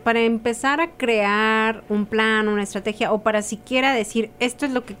para empezar a crear un plan, una estrategia, o para siquiera decir, esto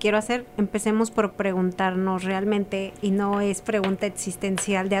es lo que quiero hacer, empecemos por preguntarnos realmente, y no es pregunta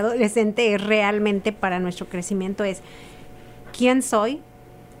existencial de adolescente, es realmente para nuestro crecimiento, es ¿quién soy?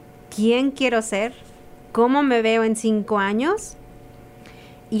 ¿Quién quiero ser? ¿Cómo me veo en 5 años?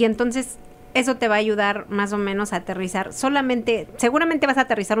 Y entonces eso te va a ayudar más o menos a aterrizar. Seguramente vas a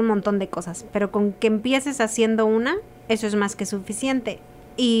aterrizar un montón de cosas, pero con que empieces haciendo una, eso es más que suficiente.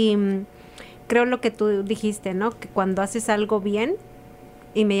 Y creo lo que tú dijiste, ¿no? Que cuando haces algo bien,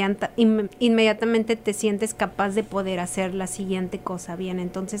 inmediatamente te sientes capaz de poder hacer la siguiente cosa bien.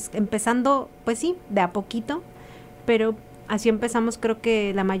 Entonces, empezando, pues sí, de a poquito, pero así empezamos creo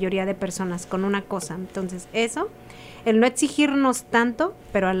que la mayoría de personas con una cosa. Entonces, eso, el no exigirnos tanto,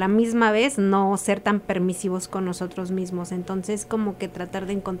 pero a la misma vez no ser tan permisivos con nosotros mismos. Entonces, como que tratar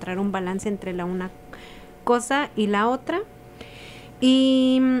de encontrar un balance entre una cosa y la otra.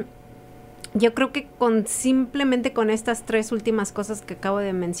 Y yo creo que simplemente con estas 3 últimas cosas que acabo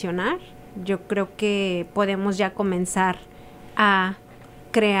de mencionar, yo creo que podemos ya comenzar a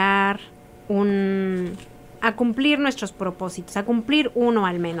crear un a cumplir nuestros propósitos, a cumplir uno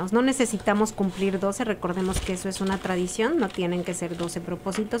al menos. No necesitamos cumplir 12, recordemos que eso es una tradición, no tienen que ser 12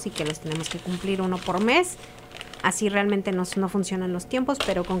 propósitos y que los tenemos que cumplir uno por mes. Así realmente no funcionan los tiempos,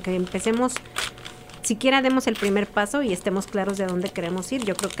 pero con que empecemos, siquiera demos el primer paso y estemos claros de dónde queremos ir,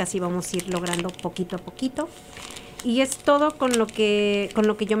 yo creo que así vamos a ir logrando poquito a poquito. Y es todo con lo que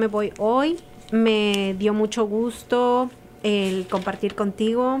yo me voy hoy. Me dio mucho gusto el compartir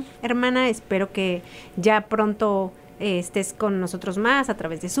contigo, hermana. Espero que ya pronto estés con nosotros más a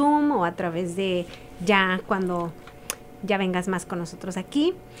través de Zoom o a través de ya cuando ya vengas más con nosotros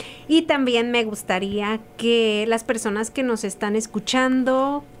aquí. Y también me gustaría que las personas que nos están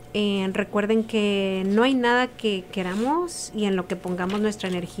escuchando recuerden que no hay nada que queramos y en lo que pongamos nuestra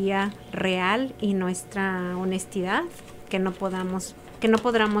energía real y nuestra honestidad que no podamos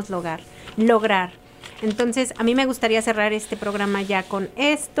lograr. Entonces, a mí me gustaría cerrar este programa ya con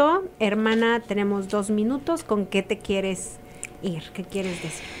esto. Hermana, tenemos 2 minutos. ¿Con qué te quieres ir? ¿Qué quieres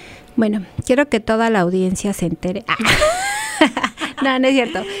decir? Bueno, quiero que toda la audiencia se entere. No, no es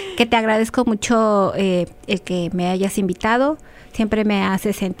cierto. Que te agradezco mucho el que me hayas invitado. Siempre me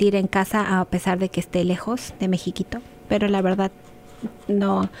hace sentir en casa a pesar de que esté lejos de Mexiquito. Pero la verdad,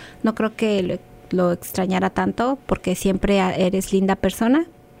 no creo que lo extrañara tanto porque siempre eres linda persona.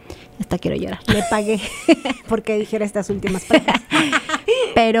 Hasta quiero llorar. Le pagué porque dijera estas últimas palabras.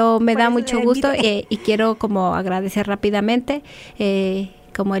 Pero me da mucho gusto y quiero como agradecer rápidamente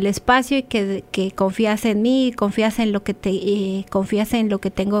como el espacio y que confías en mí, confías en lo que confías en lo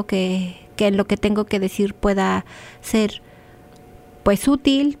que tengo que en lo que tengo que decir pueda ser pues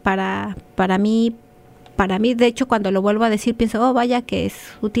útil para mí. Para mí, de hecho, cuando lo vuelvo a decir pienso, oh, vaya que es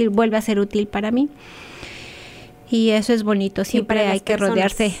útil, vuelve a ser útil para mí. Y eso es bonito, siempre hay que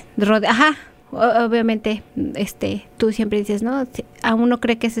rodearse. Ajá, obviamente, tú siempre dices, ¿no? A uno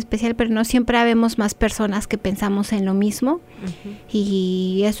cree que es especial, pero no siempre habemos más personas que pensamos en lo mismo. Uh-huh.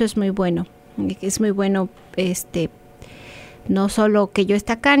 Y eso es muy bueno. Es muy bueno, no solo que yo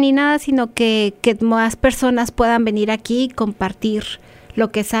esté acá ni nada, sino que más personas puedan venir aquí y compartir lo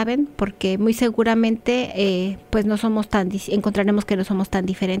que saben, porque muy seguramente pues no somos encontraremos que no somos tan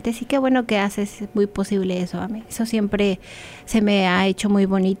diferentes y qué bueno que haces muy posible eso a mí. Eso siempre se me ha hecho muy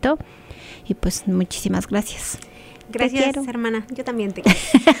bonito y pues muchísimas gracias. Gracias, hermana. Yo también te quiero.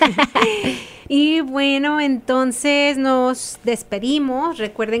 Y bueno, entonces nos despedimos.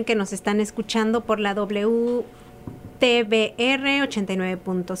 Recuerden que nos están escuchando por la WTBR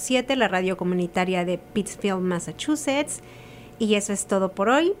 89.7, la radio comunitaria de Pittsfield, Massachusetts. Y eso es todo por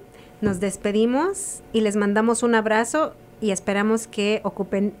hoy. Nos despedimos y les mandamos un abrazo y esperamos que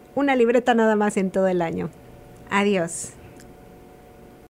ocupen una libreta nada más en todo el año. Adiós.